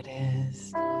 so it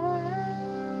is.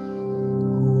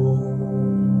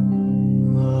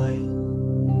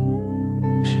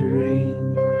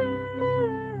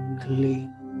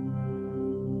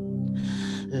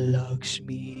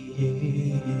 Lakshmi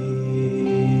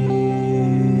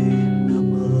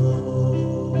Namah.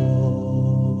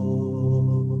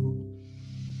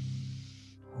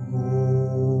 Om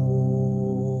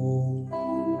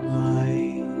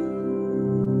Aim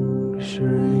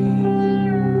Shri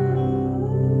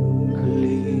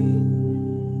Kling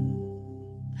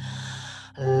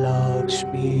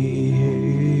Lakshmi.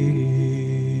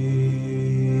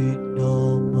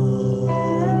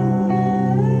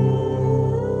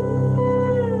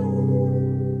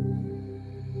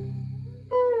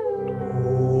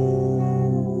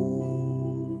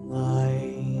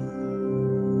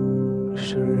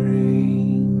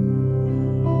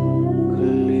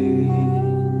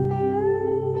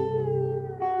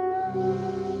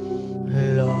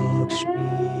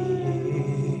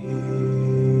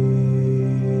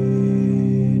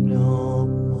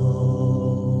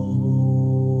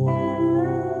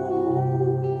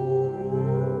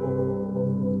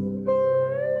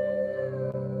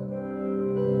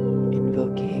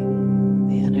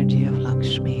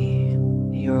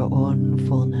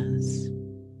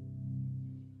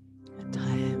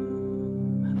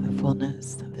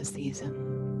 the season,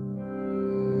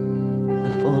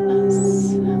 the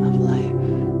fullness of life.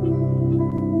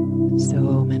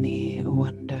 So many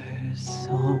wonders,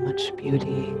 so much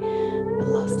beauty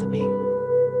blossoming,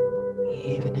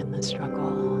 even in the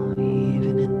struggle,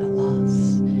 even in the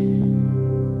loss.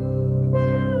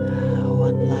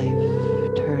 One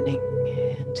life turning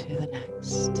into the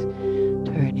next,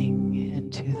 turning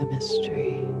into the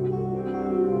mystery.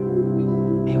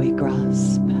 May we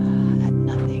grasp at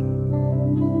nothing,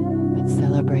 but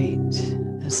celebrate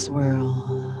the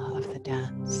swirl of the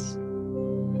dance.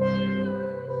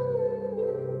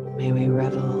 May we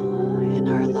revel in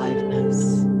our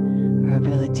aliveness, our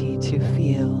ability to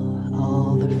feel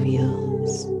all the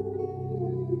feels.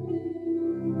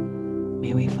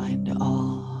 May we find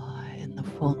awe in the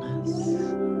fullness,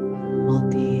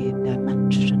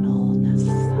 multi-dimensionalness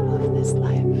of this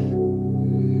life.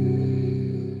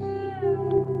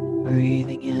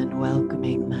 Breathing in,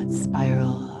 welcoming that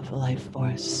spiral of life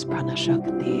force, prana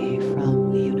shakti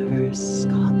from the universe,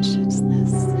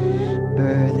 consciousness,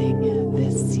 birthing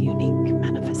this unique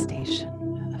manifestation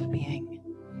of being.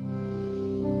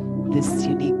 This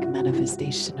unique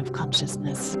manifestation of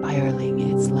consciousness spiraling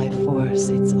its life force,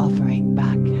 its offering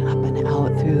back up and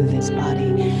out through this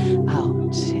body,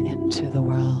 out into the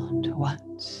world. What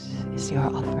is your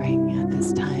offering at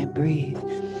this time? Breathe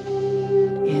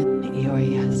in your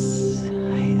yes,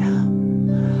 I am.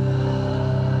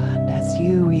 And as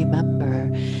you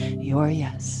remember your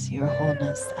yes, your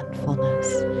wholeness and fullness,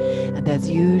 and as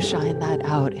you shine that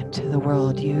out into the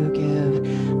world, you give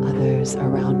others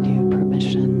around you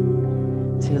permission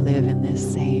to live in this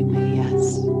same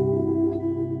yes.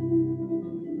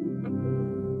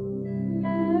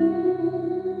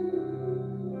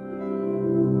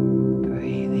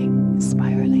 Breathing,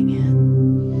 spiraling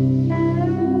in.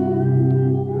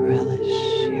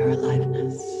 Relish your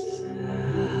aliveness.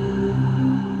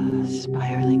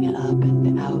 Spiraling it up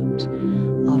and out,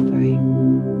 offering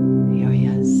your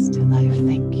yes to life.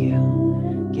 Thank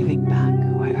you. Giving back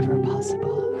wherever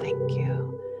possible. Thank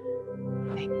you.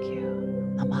 Thank you.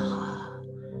 Namaha.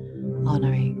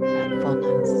 Honoring that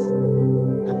fullness.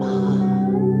 Namaha.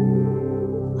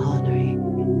 Honoring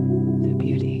the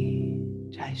beauty.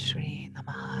 Jai Shri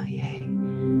Namaha. Yay.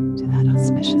 To that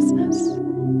auspiciousness.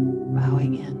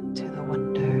 Bowing into the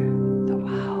wonder, the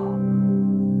wow.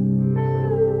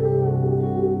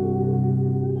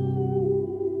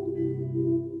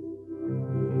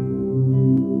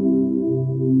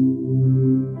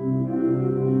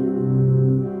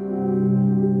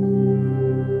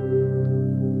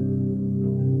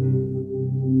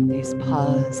 Please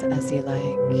pause as you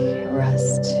like,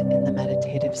 rest in the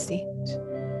meditative seat,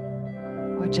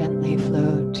 or gently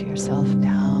float yourself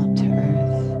down to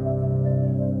earth.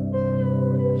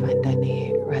 Find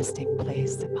any resting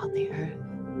place upon the earth.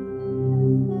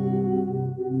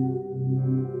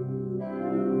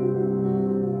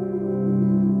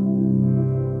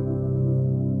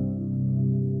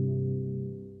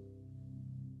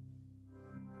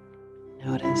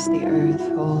 Notice the earth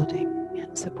holding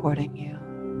and supporting you.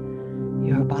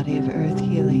 Your body of earth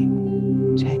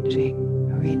healing, changing,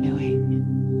 renewing.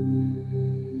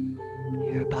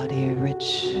 Your body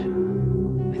rich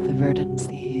with the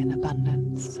verdancy and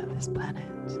abundance of this planet.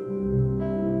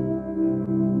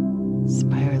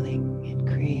 Spiraling in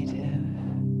creative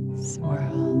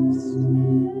swirls.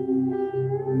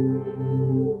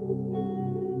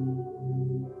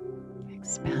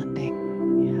 Expanding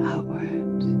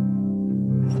outward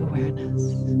with awareness.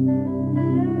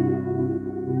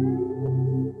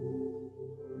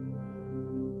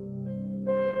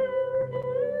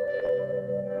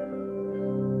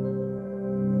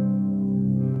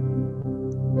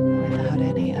 Without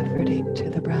any efforting to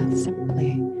the breath,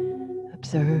 simply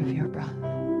observe your breath.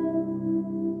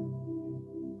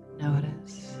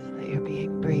 Notice that you're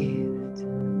being breathed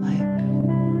life,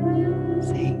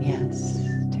 saying yes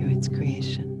to its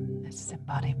creation, its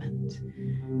embodiment,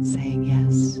 saying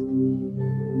yes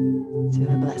to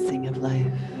the blessing of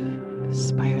life,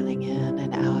 spiraling in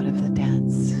and out of the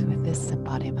dance with this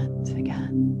embodiment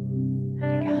again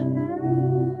and again.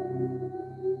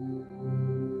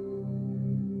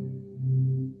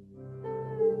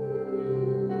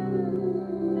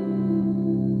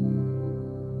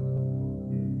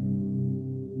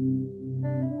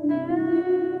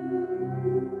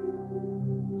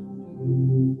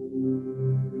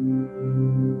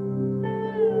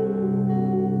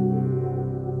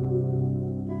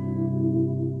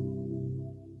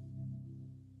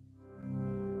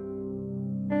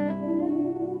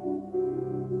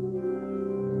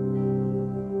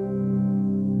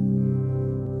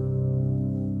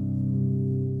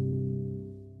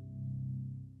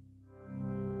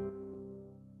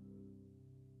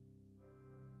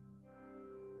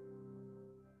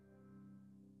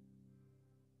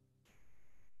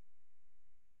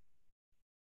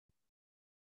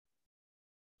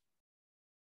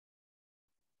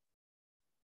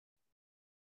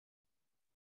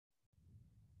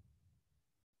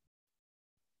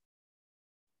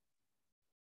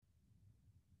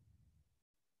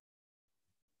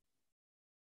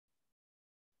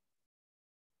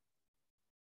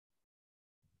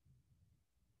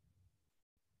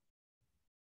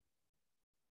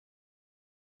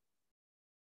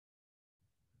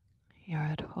 you're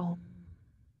at home.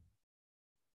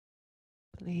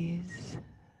 Please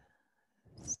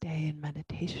stay in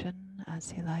meditation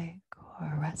as you like,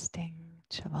 or resting,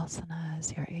 Shavasana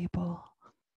as you're able,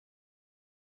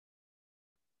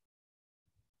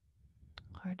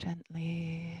 or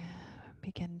gently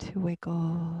begin to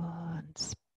wiggle and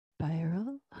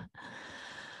spiral.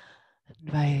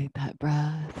 Invite that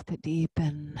breath to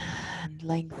deepen and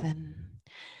lengthen,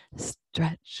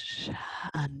 stretch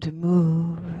and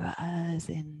move as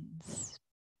in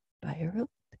spiral.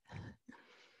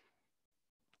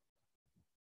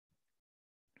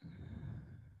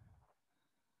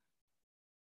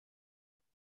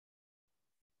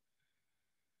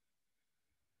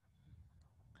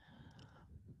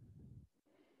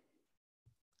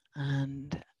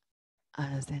 And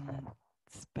as in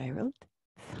spiraled.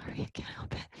 Sorry, I can't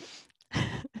help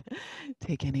it.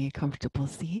 Take any comfortable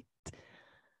seat.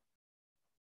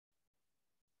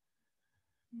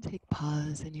 Take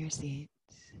pause in your seat.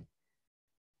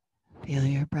 Feel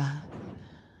your breath.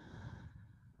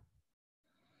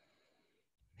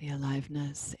 The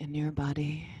aliveness in your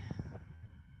body.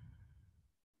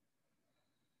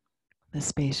 The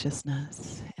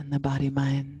spaciousness in the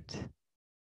body-mind.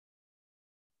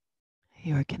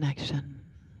 Your connection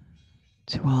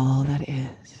to all that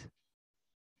is.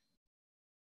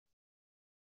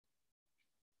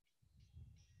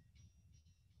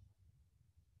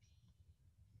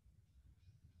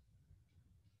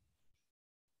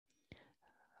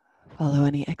 Follow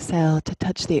any exhale to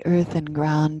touch the earth and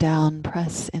ground down.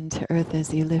 Press into earth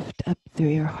as you lift up through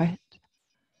your heart.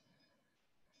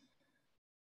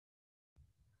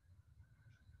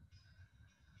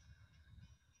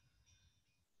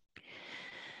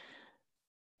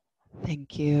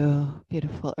 Thank you,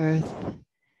 beautiful earth.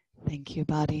 Thank you,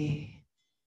 body.